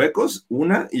abriendo los huecos,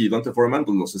 y D'Onta Foreman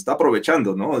pues los está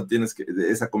aprovechando, ¿no? Tienes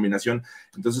esa combinación.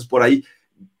 Entonces, por ahí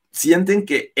sienten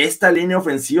que esta línea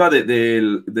ofensiva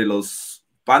de los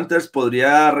Panthers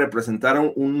podría representar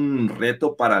un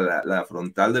reto para la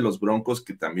frontal de los Broncos,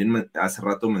 que también hace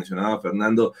rato mencionaba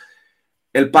Fernando.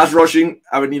 el pass rushing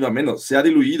ha venido a menos, se ha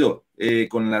diluido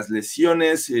con las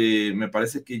lesiones, me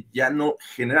parece que ya no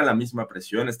genera la misma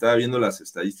presión. Estaba viendo las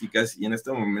estadísticas y en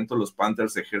este momento los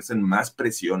Panthers ejercen más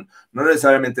presión, no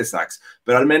necesariamente sacks,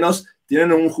 pero al menos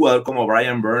tienen un jugador como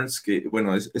Brian Burns, que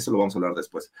bueno, eso lo vamos a hablar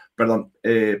después, perdón,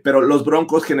 pero los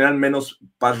Broncos generan menos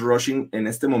pass rushing en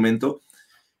este momento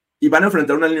y van a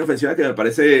enfrentar una línea ofensiva que me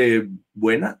parece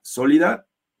buena, sólida,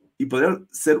 y podría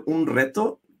ser un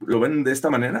reto. ¿Lo ven de esta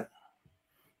manera?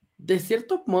 De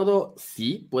cierto modo,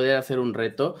 sí, puede ser un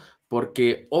reto,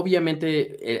 porque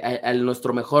obviamente a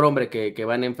nuestro mejor hombre que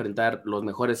van a enfrentar los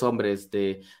mejores hombres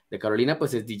de Carolina,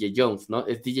 pues es DJ Jones, ¿no?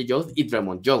 Es DJ Jones y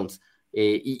Dre'Mont Jones.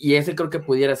 Y ese creo que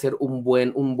pudiera ser un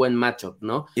buen matchup,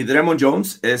 ¿no? Y Dre'Mont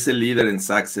Jones es el líder en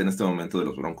sacks en este momento de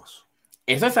los Broncos.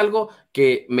 Eso es algo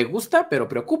que me gusta, pero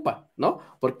preocupa, ¿no?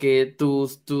 Porque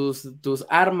tus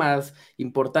armas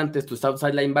importantes, tus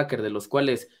outside linebacker, de los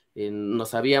cuales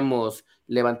nos habíamos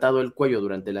levantado el cuello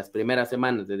durante las primeras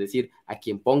semanas, de decir, a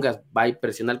quien pongas va a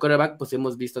presionar al quarterback, pues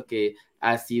hemos visto que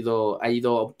ha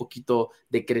ido un poquito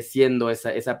decreciendo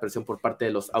esa presión por parte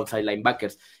de los outside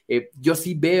linebackers. Yo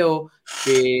sí veo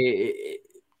que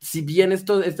si bien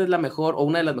esta es la mejor o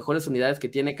una de las mejores unidades que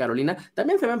tiene Carolina,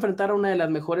 también se va a enfrentar a una de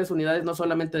las mejores unidades, no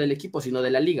solamente del equipo, sino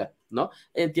de la liga, ¿no?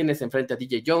 Tienes enfrente a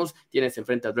DJ Jones, tienes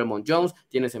enfrente a Dre'Mont Jones,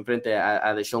 tienes enfrente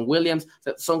a Deshaun Williams. O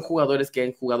sea, son jugadores que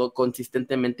han jugado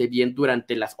consistentemente bien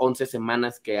durante las 11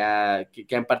 semanas que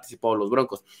han participado los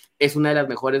Broncos. Es una de las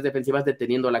mejores defensivas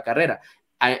deteniendo la carrera.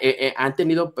 Han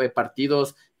tenido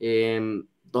partidos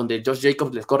donde Josh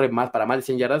Jacobs les corre para más de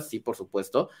 100 yardas, sí, por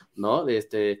supuesto, ¿no?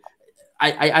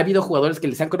 Ha habido jugadores que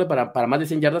les han corrido para más de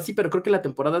 100 yardas, sí, pero creo que la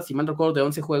temporada, si mal recuerdo, de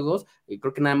 11 juegos,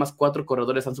 creo que nada más 4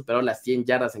 corredores han superado las 100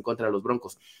 yardas en contra de los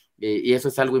Broncos, y eso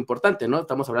es algo importante, ¿no?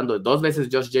 Estamos hablando de 2 veces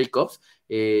Josh Jacobs,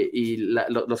 y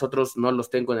los otros no los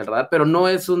tengo en el radar, pero no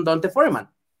es un Dante Foreman,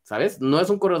 ¿sabes? No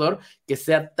es un corredor que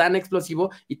sea tan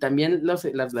explosivo, y también las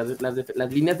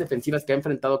líneas defensivas que ha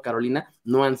enfrentado Carolina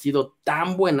no han sido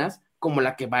tan buenas como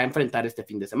la que va a enfrentar este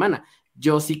fin de semana.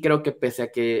 Yo sí creo que pese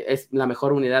a que es la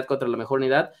mejor unidad contra la mejor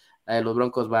unidad, los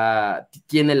Broncos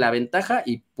tiene la ventaja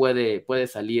y puede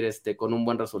salir con un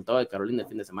buen resultado de Carolina el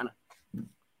fin de semana.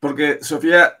 Porque,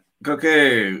 Sofía, creo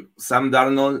que Sam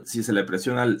Darnold, si se le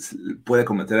presiona, puede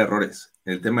cometer errores.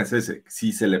 El tema es ese,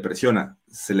 si se le presiona,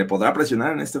 ¿se le podrá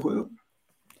presionar en este juego?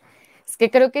 Es que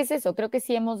creo que es eso, creo que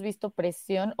sí hemos visto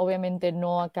presión, obviamente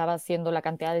no acaba siendo la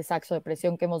cantidad de sacks o de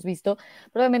presión que hemos visto,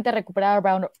 pero obviamente recuperar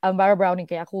a Baron Browning,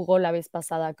 que ya jugó la vez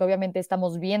pasada, que obviamente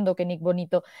estamos viendo que Nick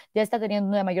Bonito ya está teniendo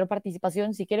una mayor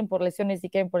participación, si quieren por lesiones, si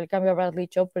quieren por el cambio a Bradley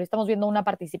Chubb, pero estamos viendo una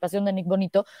participación de Nick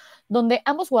Bonito, donde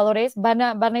ambos jugadores van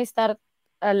a estar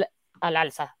al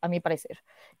alza, a mi parecer,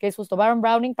 que es justo Baron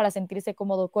Browning para sentirse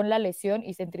cómodo con la lesión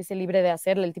y sentirse libre de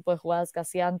hacerle el tipo de jugadas que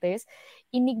hacía antes,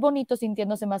 y Nick Bonito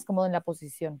sintiéndose más cómodo en la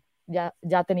posición,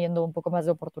 ya teniendo un poco más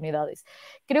de oportunidades.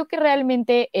 Creo que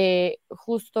realmente,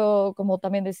 justo como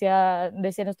también decían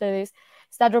ustedes,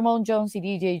 está Dre'Mont Jones y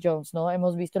DJ Jones, ¿no?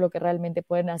 Hemos visto lo que realmente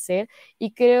pueden hacer,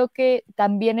 y creo que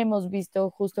también hemos visto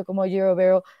justo como Giro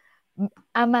Vero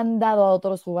ha mandado a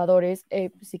otros jugadores,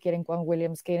 si quieren Quan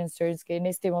Williams, Caden Stearns, que en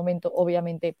este momento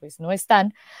obviamente pues no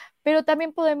están, pero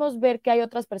también podemos ver que hay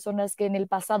otras personas que en el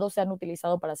pasado se han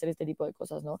utilizado para hacer este tipo de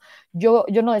cosas, ¿no? Yo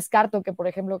no descarto que, por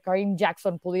ejemplo, Kareem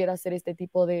Jackson pudiera hacer este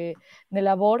tipo de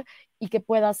labor y que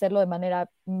pueda hacerlo de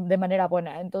manera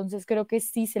buena. Entonces creo que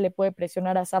sí se le puede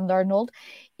presionar a Sam Darnold,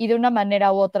 y de una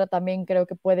manera u otra también creo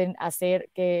que pueden hacer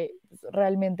que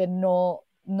realmente no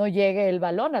llegue el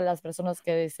balón a las personas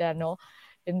que desean, ¿no?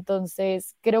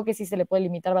 Entonces, creo que sí se le puede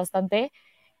limitar bastante.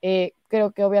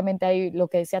 Creo que obviamente hay lo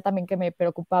que decía también que me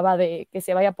preocupaba de que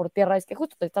se vaya por tierra, es que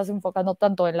justo te estás enfocando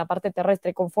tanto en la parte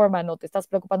terrestre con Foreman, no te estás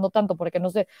preocupando tanto porque no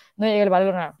llegue el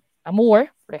balón a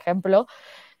Moore, por ejemplo,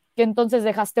 que entonces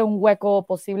dejaste un hueco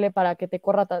posible para que te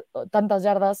corra tantas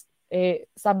yardas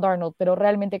Sam Darnold, pero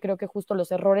realmente creo que justo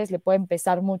los errores le pueden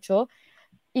pesar mucho,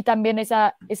 y también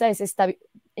esa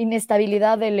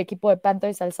inestabilidad del equipo de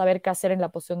Panthers al saber qué hacer en la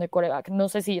posición de quarterback. No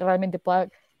sé si realmente pueda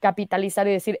capitalizar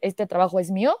y decir, este trabajo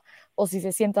es mío, o si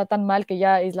se sienta tan mal que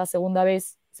ya es la segundo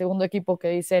equipo que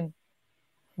dicen,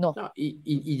 no.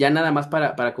 Y ya nada más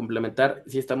para complementar,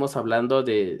 si estamos hablando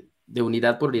de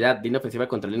unidad por unidad, línea ofensiva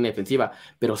contra línea defensiva,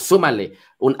 pero súmale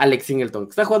un Alex Singleton, que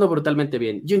está jugando brutalmente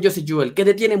bien, y un Josey Jewell, que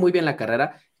detiene muy bien la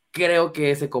carrera. Creo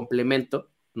que ese complemento,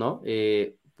 ¿no?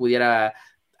 Pudiera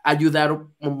ayudar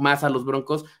más a los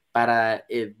Broncos para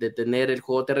detener el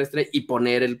juego terrestre y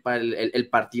poner el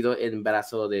partido en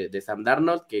brazo de Sam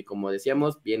Darnold, que como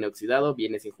decíamos, viene oxidado,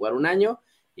 viene sin jugar un año,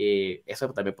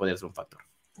 eso también podría ser un factor.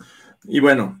 Y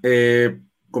bueno,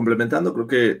 complementando, creo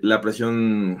que la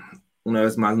presión una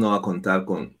vez más no va a contar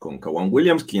con K'Waun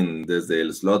Williams, quien desde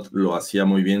el slot lo hacía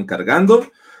muy bien cargando.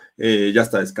 Ya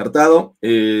está descartado.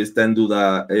 Está en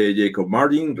duda Jacob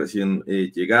Martin, recién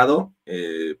llegado,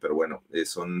 pero bueno,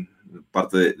 son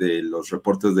parte de los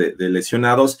reportes de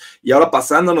lesionados. Y ahora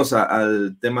pasándonos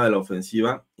al tema de la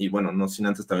ofensiva, y bueno, no sin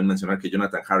antes también mencionar que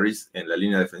Jonathan Harris en la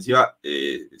línea defensiva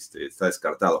está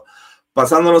descartado.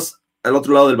 Pasándonos al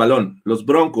otro lado del balón, los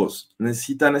Broncos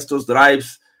necesitan estos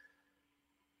drives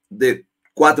de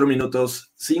 4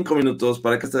 minutos, 5 minutos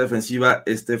para que esta defensiva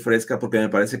esté fresca, porque me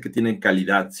parece que tienen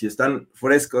calidad. Si están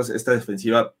frescos, esta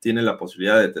defensiva tiene la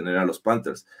posibilidad de detener a los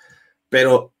Panthers,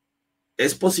 pero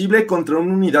es posible contra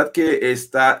una unidad que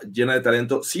está llena de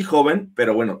talento, sí joven,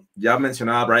 pero bueno, ya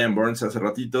mencionaba a Brian Burns hace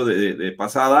ratito de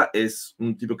pasada, es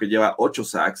un tipo que lleva 8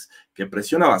 sacks, que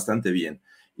presiona bastante bien,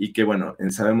 y que bueno,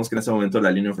 sabemos que en este momento la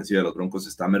línea ofensiva de los Broncos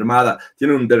está mermada.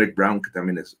 Tiene un Derek Brown que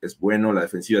también es bueno, la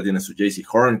defensiva tiene su JC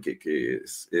Horn, que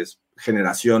es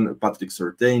generación, Patrick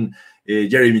Surtain,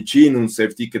 Jeremy Chin, un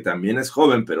safety que también es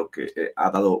joven, pero que ha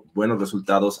dado buenos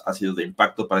resultados, ha sido de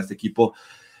impacto para este equipo.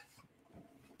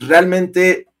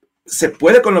 Realmente se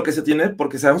puede con lo que se tiene,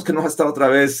 porque sabemos que no va a estar otra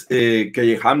vez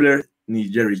KJ Hamler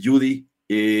ni Jerry Jeudy.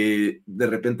 De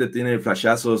repente tiene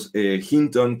flashazos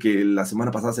Hinton, que la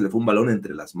semana pasada se le fue un balón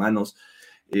entre las manos.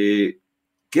 ¿Qué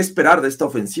esperar de esta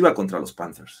ofensiva contra los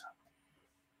Panthers?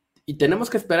 Y tenemos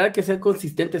que esperar que sean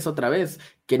consistentes otra vez,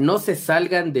 que no se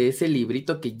salgan de ese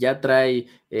librito que ya trae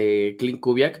Klint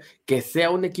Kubiak, que sea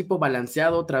un equipo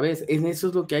balanceado otra vez. En eso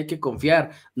es lo que hay que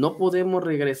confiar. No podemos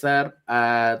regresar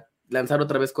a lanzar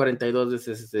otra vez 42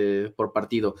 veces por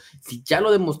partido. Si ya lo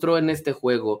demostró en este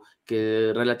juego,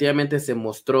 que relativamente se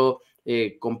mostró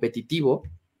competitivo,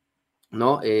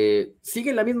 ¿no?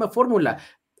 Sigue la misma fórmula.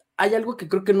 Hay algo que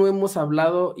creo que no hemos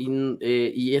hablado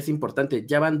y es importante.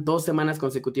 Ya van 2 semanas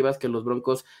consecutivas que los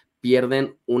Broncos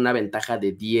pierden una ventaja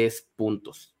de 10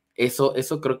 puntos. Eso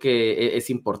creo que es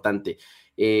importante.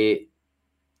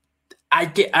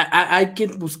 Hay que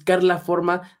buscar la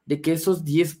forma de que esos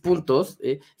 10 puntos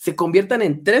se conviertan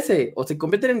en 13 o se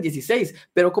conviertan en 16,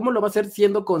 pero ¿cómo lo va a hacer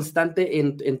siendo constante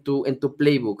en tu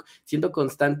playbook, siendo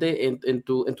constante en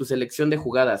tu selección de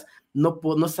jugadas? No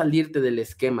salirte del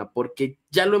esquema, porque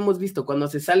ya lo hemos visto, cuando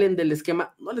se salen del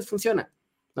esquema no les funciona,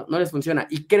 no les funciona,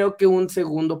 y creo que un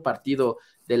segundo partido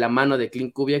de la mano de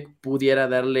Klint Kubiak pudiera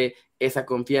darle esa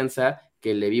confianza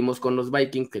que le vimos con los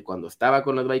Vikings, que cuando estaba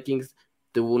con los Vikings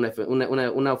tuvo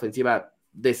una ofensiva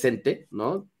decente,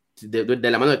 ¿no?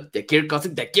 De la mano de Kirk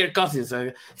Cousins,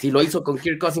 si lo hizo con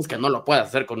Kirk Cousins, que no lo puede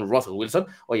hacer con Russell Wilson,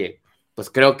 oye, pues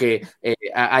creo que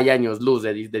hay años luz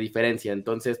de diferencia.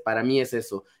 Entonces para mí es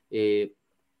eso,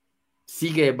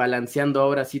 sigue balanceando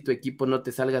ahora sí tu equipo, no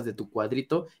te salgas de tu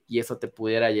cuadrito, y eso te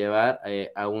pudiera llevar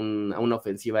a una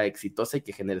ofensiva exitosa y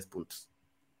que generes puntos.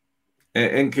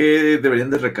 ¿En qué deberían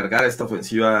de recargar esta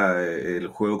ofensiva el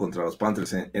juego contra los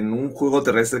Panthers? En un juego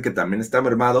terrestre que también está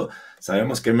mermado.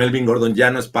 Sabemos que Melvin Gordon ya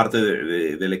no es parte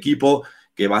del equipo,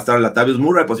 que va a estar Latavius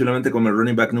Murray posiblemente como el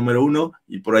running back número 1,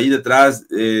 y por ahí detrás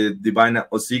Divine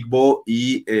Osigbo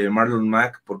y Marlon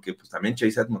Mack, porque pues también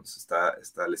Chase Edmonds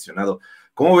está lesionado.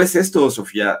 ¿Cómo ves esto,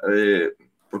 Sofía?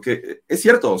 Porque es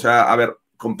cierto, o sea, a ver,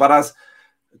 comparas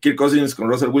Kirk Cousins con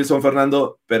Russell Wilson,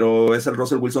 Fernando, pero es el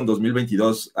Russell Wilson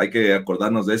 2022, hay que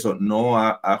acordarnos de eso, no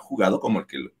ha jugado como el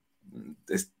que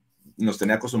nos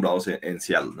tenía acostumbrados en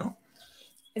Seattle, ¿no?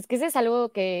 Es que ese es algo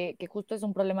que justo es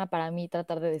un problema para mí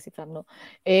tratar de descifrar, ¿no?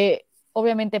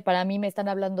 Obviamente para mí me están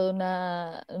hablando de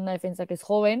una defensa que es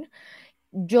joven.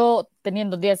 Yo,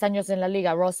 teniendo 10 años en la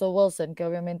liga, Russell Wilson, que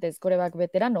obviamente es quarterback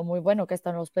veterano, muy bueno, que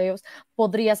está en los playoffs,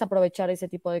 podrías aprovechar ese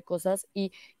tipo de cosas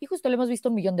y justo lo hemos visto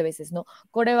un millón de veces, ¿no?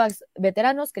 Quarterbacks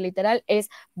veteranos que literal es,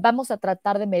 vamos a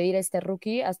tratar de medir a este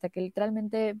rookie hasta que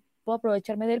literalmente puedo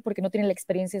aprovecharme de él porque no tiene la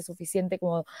experiencia suficiente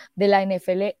como de la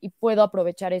NFL y puedo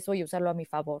aprovechar eso y usarlo a mi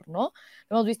favor, ¿no?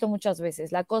 Lo hemos visto muchas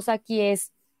veces. La cosa aquí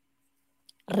es,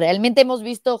 ¿realmente hemos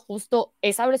visto justo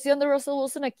esa versión de Russell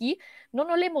Wilson aquí? No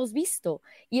la hemos visto.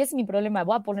 Y es mi problema.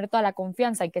 Voy a poner toda la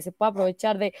confianza en que se pueda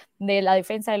aprovechar de la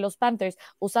defensa de los Panthers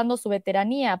usando su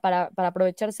veteranía para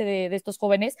aprovecharse de estos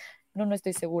jóvenes. No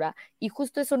estoy segura. Y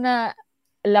justo es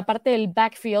la parte del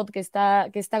backfield que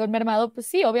está mermado. Pues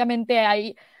sí, obviamente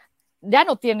hay... Ya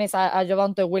no tienes a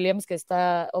Javonte Williams, que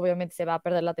obviamente se va a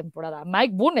perder la temporada.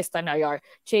 Mike Boone está en IR.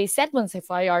 Chase Edmonds se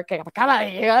fue a IR, que acaba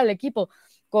de llegar al equipo.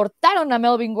 Cortaron a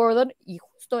Melvin Gordon y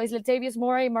justo es Latavius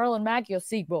Murray, Marlon Mack y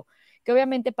Osigbo, que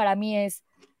obviamente para mí es,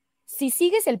 si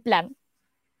sigues el plan,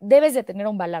 debes de tener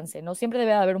un balance, ¿no? Siempre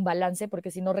debe de haber un balance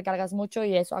porque si no recargas mucho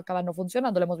y eso acaba no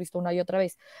funcionando, lo hemos visto una y otra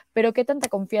vez. Pero ¿qué tanta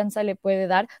confianza le puede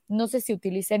dar? No sé si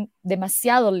utilicen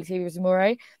demasiado Latavius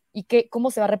Murray, y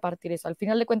cómo se va a repartir eso. Al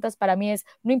final de cuentas, para mí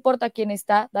no importa quién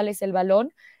está, dales el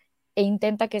balón e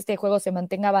intenta que este juego se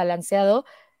mantenga balanceado,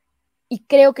 y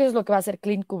creo que es lo que va a hacer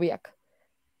Clint Kubiak.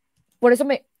 Por eso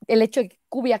el hecho de que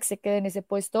Kubiak se quede en ese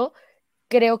puesto,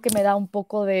 creo que me da un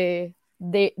poco de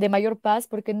mayor paz,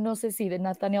 porque no sé si de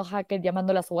Nathaniel Hackett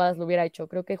llamando las jugadas lo hubiera hecho.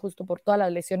 Creo que justo por todas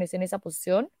las lesiones en esa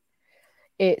posición,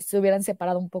 se hubieran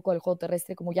separado un poco del juego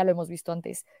terrestre, como ya lo hemos visto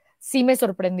antes. Sí me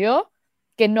sorprendió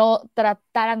que no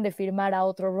trataran de firmar a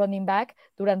otro running back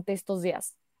durante estos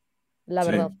días, la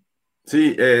verdad.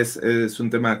 Sí, es un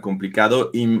tema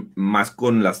complicado, y más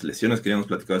con las lesiones que ya hemos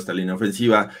platicado de esta línea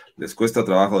ofensiva, les cuesta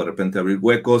trabajo de repente abrir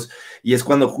huecos, y es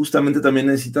cuando justamente también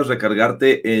necesitas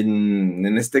recargarte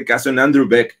en este caso en Andrew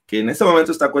Beck, que en este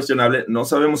momento está cuestionable, no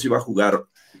sabemos si va a jugar,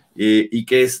 y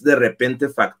que es de repente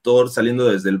factor saliendo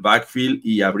desde el backfield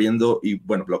y abriendo y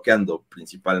bueno, bloqueando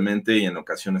principalmente y en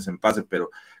ocasiones en pase, pero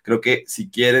creo que si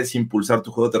quieres impulsar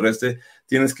tu juego terrestre,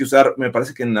 tienes que usar, me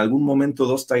parece que en algún momento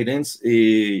 2 tight ends,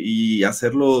 y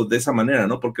hacerlo de esa manera,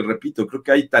 ¿no? Porque repito, creo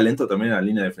que hay talento también en la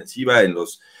línea defensiva, en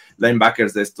los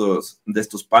linebackers de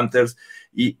estos Panthers,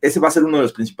 y ese va a ser uno de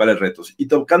los principales retos. Y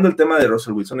tocando el tema de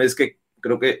Russell Wilson, es que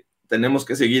creo que tenemos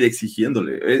que seguir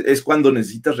exigiéndole. Es cuando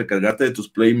necesitas recargarte de tus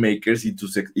playmakers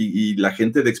y la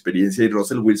gente de experiencia, y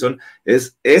Russell Wilson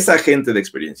es esa gente de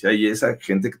experiencia y esa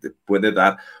gente que te puede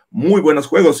dar muy buenos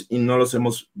juegos, y no los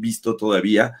hemos visto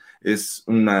todavía. Es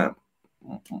una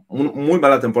muy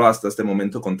mala temporada hasta este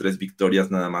momento, con 3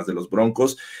 victorias nada más de los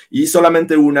Broncos, y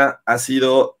solamente una ha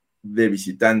sido de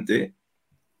visitante,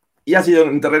 y ha sido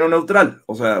en terreno neutral.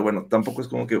 O sea, bueno, tampoco es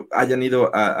como que hayan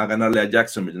ido a ganarle a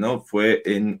Jacksonville, ¿no? Fue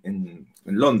en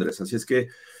Londres. Así es que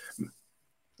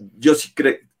yo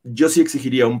sí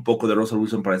exigiría un poco de Russell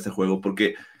Wilson para este juego,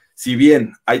 porque si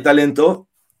bien hay talento,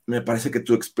 me parece que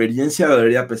tu experiencia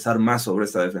debería pesar más sobre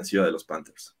esta defensiva de los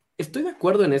Panthers. Estoy de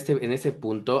acuerdo en ese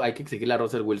punto, hay que exigirle a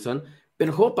Russell Wilson,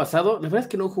 pero el juego pasado, la verdad es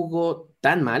que no jugó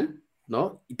tan mal,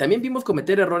 ¿no? Y también vimos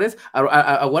cometer errores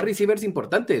a wide receivers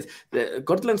importantes.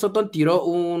 Courtland Sutton tiró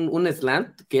un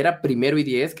slant que era 1st y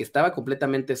 10, que estaba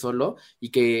completamente solo, y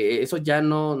que eso ya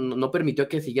no permitió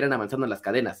que siguieran avanzando en las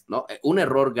cadenas, ¿no? Un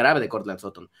error grave de Courtland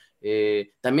Sutton.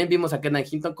 También vimos a Kenan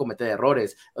Hinton cometer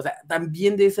errores. O sea,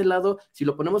 también de ese lado, si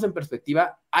lo ponemos en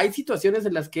perspectiva, hay situaciones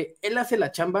en las que él hace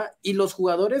la chamba y los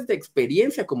jugadores de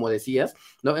experiencia, como decías,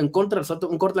 ¿no? Un Courtland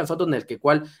Sutton en el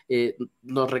cual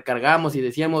nos recargamos y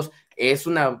decíamos, es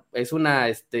una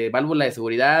válvula de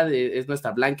seguridad, es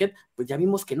nuestra blanket, pues ya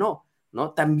vimos que no.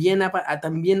 También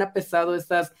ha pesado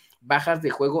estas bajas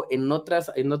de juego en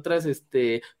otras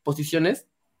posiciones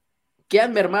que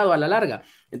han mermado a la larga.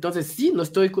 Entonces, sí, no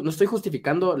estoy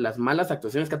justificando las malas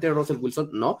actuaciones que ha tenido Russell Wilson,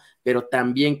 no, pero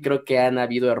también creo que han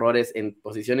habido errores en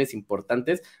posiciones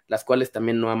importantes, las cuales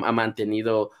también no han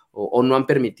mantenido o no han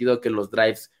permitido que los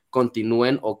drives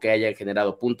continúen o que hayan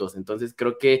generado puntos. Entonces,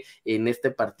 creo que en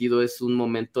este partido es un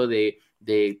momento de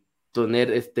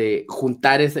tener,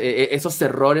 juntar esos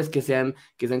errores que se han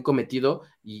cometido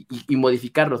y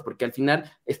modificarlos, porque al final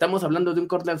estamos hablando de un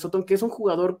Courtland Sutton que es un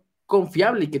jugador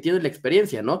confiable y que tiene la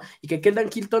experiencia, ¿no? Y que Kenan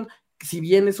Hinton, si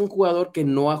bien es un jugador que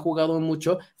no ha jugado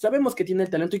mucho, sabemos que tiene el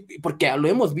talento, porque lo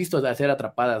hemos visto de hacer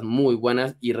atrapadas muy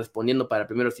buenas y respondiendo para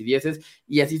 1st y 10,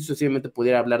 y así sucesivamente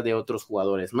pudiera hablar de otros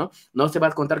jugadores, ¿no? No se va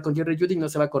a contar con Jerry Jeudy, no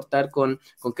se va a contar con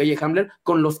KJ Hamler.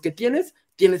 Con los que tienes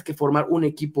que formar un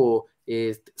equipo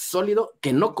sólido,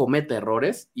 que no cometa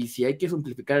errores, y si hay que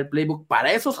simplificar el playbook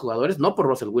para esos jugadores, no por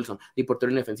Russell Wilson ni por tu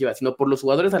línea ofensiva, sino por los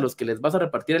jugadores a los que les vas a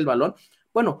repartir el balón,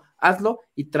 bueno, hazlo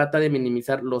y trata de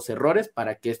minimizar los errores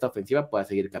para que esta ofensiva pueda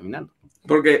seguir caminando.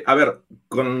 Porque, a ver,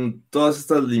 con todas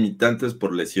estas limitantes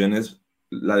por lesiones,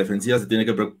 la defensiva se tiene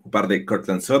que preocupar de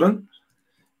Courtland Sutton,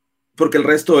 porque el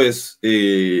resto es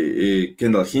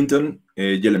Kendall Hinton,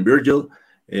 Jalen Virgil,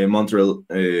 Montreal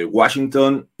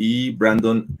Washington y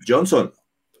Brandon Johnson.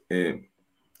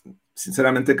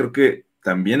 Sinceramente creo que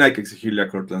también hay que exigirle a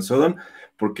Courtland Sutton,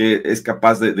 porque es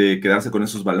capaz de quedarse con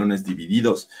esos balones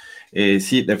divididos.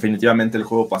 Sí, definitivamente el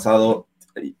juego pasado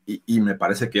y me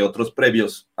parece que otros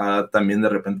previos ha también de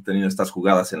repente tenido estas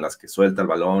jugadas en las que suelta el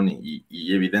balón y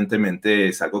evidentemente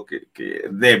es algo que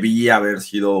debía haber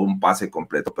sido un pase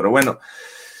completo, pero bueno,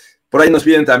 por ahí nos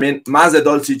piden también más de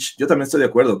Dulcich. Yo también estoy de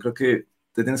acuerdo, creo que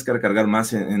te tienes que recargar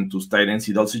más en tus tight ends,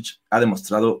 y Dulcich ha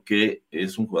demostrado que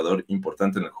es un jugador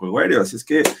importante en el juego aéreo, así es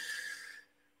que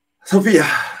Sofía.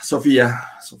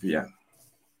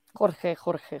 Jorge.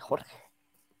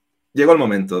 Llegó el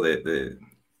momento de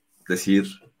decir,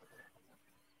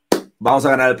 vamos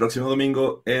a ganar el próximo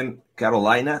domingo en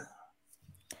Carolina.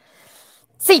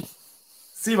 Sí,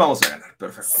 vamos a ganar,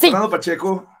 perfecto. Sí. Fernando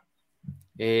Pacheco.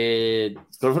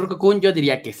 Profesor Cocoon, yo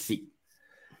diría que sí.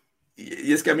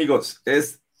 Y es que, amigos,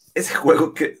 es ese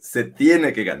juego que se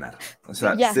tiene que ganar. O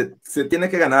sea, se tiene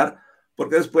que ganar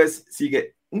porque después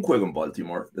sigue un juego en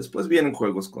Baltimore, después vienen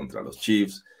juegos contra los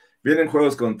Chiefs, vienen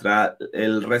juegos contra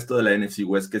el resto de la NFC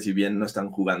West, que si bien no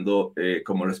están jugando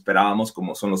como lo esperábamos,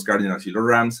 como son los Cardinals y los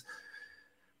Rams,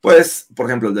 pues, por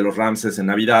ejemplo, el de los Rams es en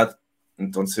Navidad,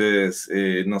 entonces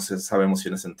no sabemos si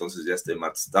en ese entonces ya esté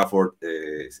Matt Stafford,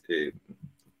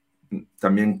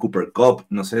 también Cooper Kupp,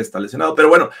 no sé, está lesionado, pero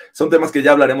bueno, son temas que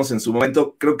ya hablaremos en su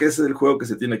momento. Creo que ese es el juego que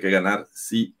se tiene que ganar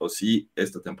sí o sí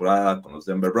esta temporada con los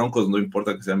Denver Broncos, no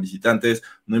importa que sean visitantes,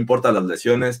 no importa las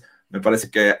lesiones, me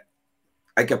parece que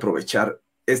hay que aprovechar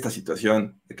esta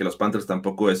situación de que los Panthers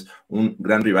tampoco es un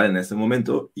gran rival en este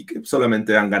momento y que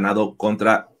solamente han ganado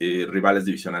contra rivales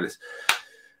divisionales.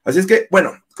 Así es que,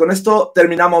 bueno, con esto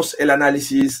terminamos el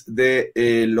análisis de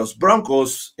los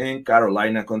Broncos en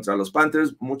Carolina contra los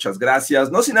Panthers. Muchas gracias.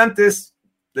 No sin antes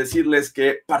decirles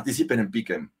que participen en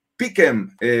Pick'em.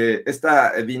 Pick'em,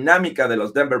 esta dinámica de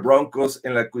los Denver Broncos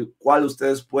en la cual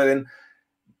ustedes pueden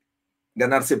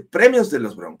ganarse premios de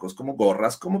los Broncos, como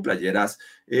gorras, como playeras.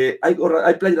 Hay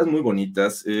playeras muy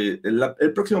bonitas.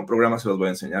 El próximo programa se los voy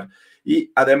a enseñar.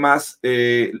 Y además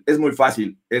es muy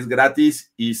fácil, es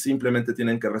gratis y simplemente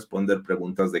tienen que responder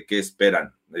preguntas de qué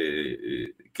esperan,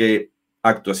 qué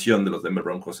actuación de los Denver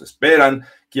Broncos esperan,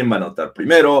 quién va a anotar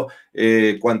primero,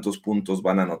 cuántos puntos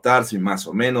van a anotar, si más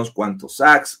o menos, cuántos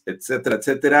sacks, etcétera,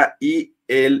 etcétera. Y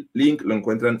el link lo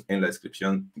encuentran en la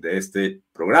descripción de este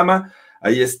programa.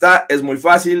 Ahí está, es muy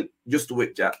fácil. Yo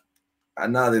estuve ya a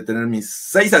nada de tener mis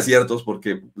 6 aciertos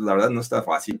porque la verdad no está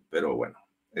fácil, pero bueno.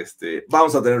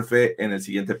 Vamos a tener fe en el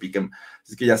siguiente Pick'em.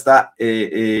 Así que ya está.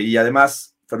 Y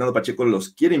además, Fernando Pacheco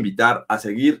los quiere invitar a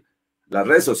seguir las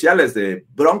redes sociales de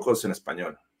Broncos en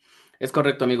Español. Es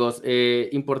correcto, amigos.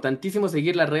 Importantísimo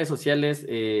seguir las redes sociales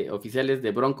oficiales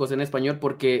de Broncos en Español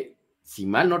porque, si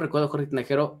mal no recuerdo, Jorge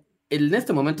Tinajero, en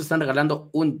este momento están regalando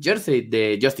un jersey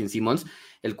de Justin Simmons,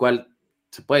 el cual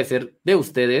se puede ser de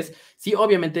ustedes. Sí,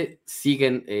 obviamente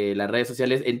siguen las redes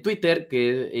sociales en Twitter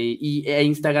e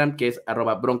Instagram, que es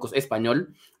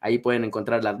 @broncosespañol. Ahí pueden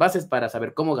encontrar las bases para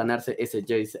saber cómo ganarse ese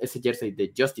jersey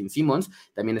de Justin Simmons.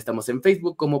 También estamos en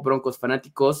Facebook como Broncos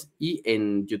Fanáticos y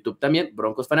en YouTube también,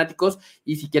 Broncos Fanáticos.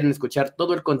 Y si quieren escuchar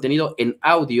todo el contenido en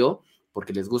audio,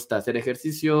 porque les gusta hacer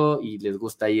ejercicio y les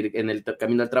gusta ir en el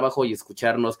camino al trabajo y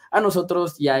escucharnos a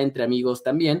nosotros ya entre amigos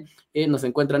también, nos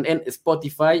encuentran en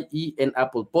Spotify y en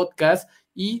Apple Podcast,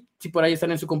 y si por ahí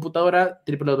están en su computadora,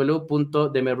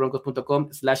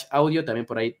 www.denverbroncos.com/audio, también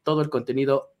por ahí todo el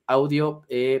contenido audio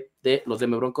de los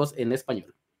Denver Broncos en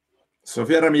español.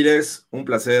 Sofía Ramírez, un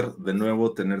placer de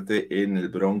nuevo tenerte en el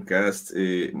Broncast,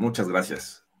 muchas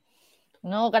gracias.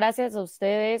 No, gracias a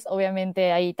ustedes.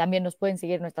 Obviamente ahí también nos pueden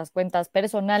seguir nuestras cuentas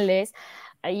personales.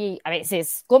 Ahí a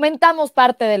veces comentamos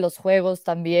parte de los juegos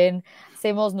también.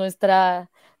 Hacemos nuestras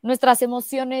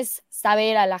emociones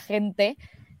saber a la gente.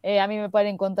 A mí me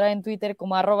pueden encontrar en Twitter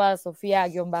como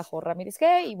 @Sofía_Ramírez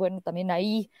G. Y bueno, también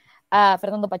ahí a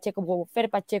Fernando Pacheco como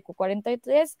FerPacheco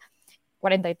 43,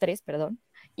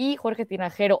 y Jorge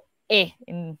Tinajero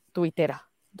en Twitter.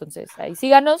 Entonces, ahí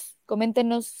síganos,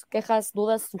 coméntenos quejas,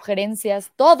 dudas,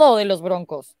 sugerencias, todo de los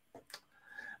Broncos.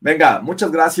 Venga,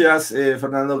 muchas gracias,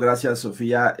 Fernando, gracias,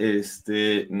 Sofía.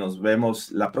 Nos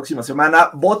vemos la próxima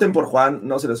semana. Voten por Juan,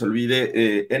 no se les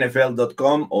olvide,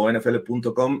 nfl.com o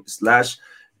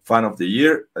nfl.com/Fan of the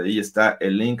Year. Ahí está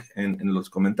el link en los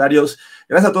comentarios.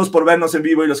 Gracias a todos por vernos en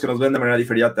vivo y los que nos ven de manera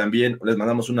diferida también. Les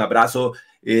mandamos un abrazo.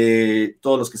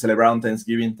 Todos los que celebraron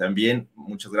Thanksgiving también.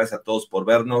 Muchas gracias a todos por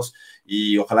vernos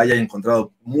y ojalá hayan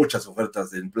encontrado muchas ofertas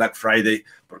del Black Friday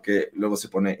porque luego se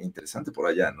pone interesante por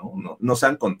allá, ¿no? Nos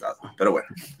han contado, pero bueno.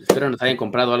 Espero nos hayan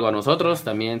comprado algo a nosotros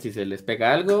también. Si se les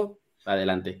pega algo,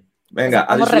 adelante. Venga,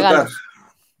 a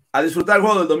disfrutar el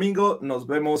juego del domingo. Nos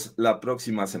vemos la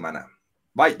próxima semana.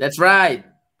 Bye. That's right.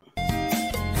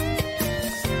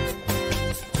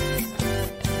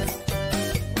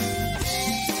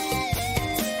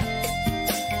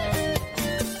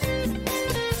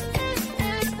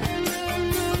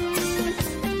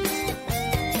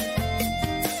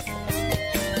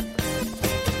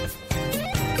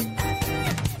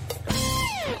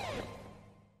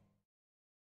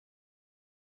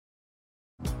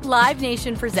 Live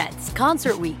Nation presents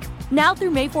Concert Week. Now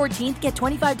through May 14th, get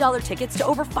 $25 tickets to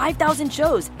over 5,000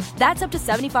 shows. That's up to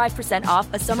 75% off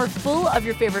a summer full of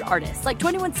your favorite artists like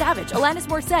 21 Savage, Alanis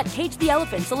Morissette, Cage the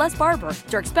Elephant, Celeste Barber,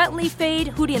 Dierks Bentley,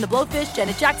 Fade, Hootie and the Blowfish,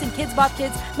 Janet Jackson, Kidz Bop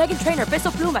Kids, Meghan Trainor,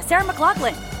 Bissell Pluma, Sarah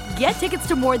McLachlan. Get tickets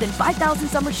to more than 5,000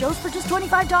 summer shows for just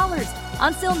 $25.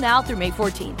 On sale now through May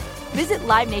 14th. Visit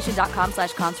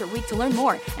LiveNation.com/Concert Week to learn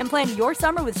more and plan your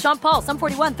summer with Sean Paul, Sum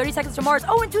 41, 30 Seconds to Mars,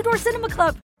 and Two Door Cinema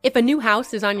Club. If a new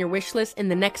house is on your wish list in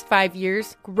the next 5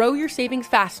 years, grow your savings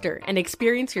faster and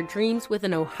experience your dreams with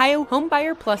an Ohio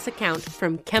Homebuyer Plus account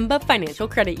from Kemba Financial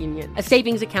Credit Union. A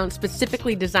savings account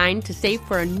specifically designed to save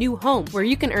for a new home, where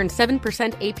you can earn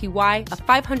 7% APY,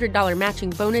 a $500 matching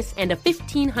bonus, and a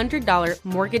 $1,500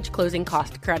 mortgage closing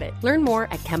cost credit. Learn more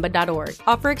at Kemba.org.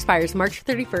 Offer expires March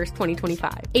 31st,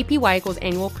 2025. APY equals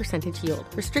annual percentage yield.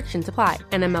 Restrictions apply.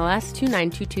 NMLS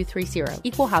 292230.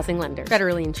 Equal housing lender.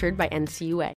 Federally insured by NCUA.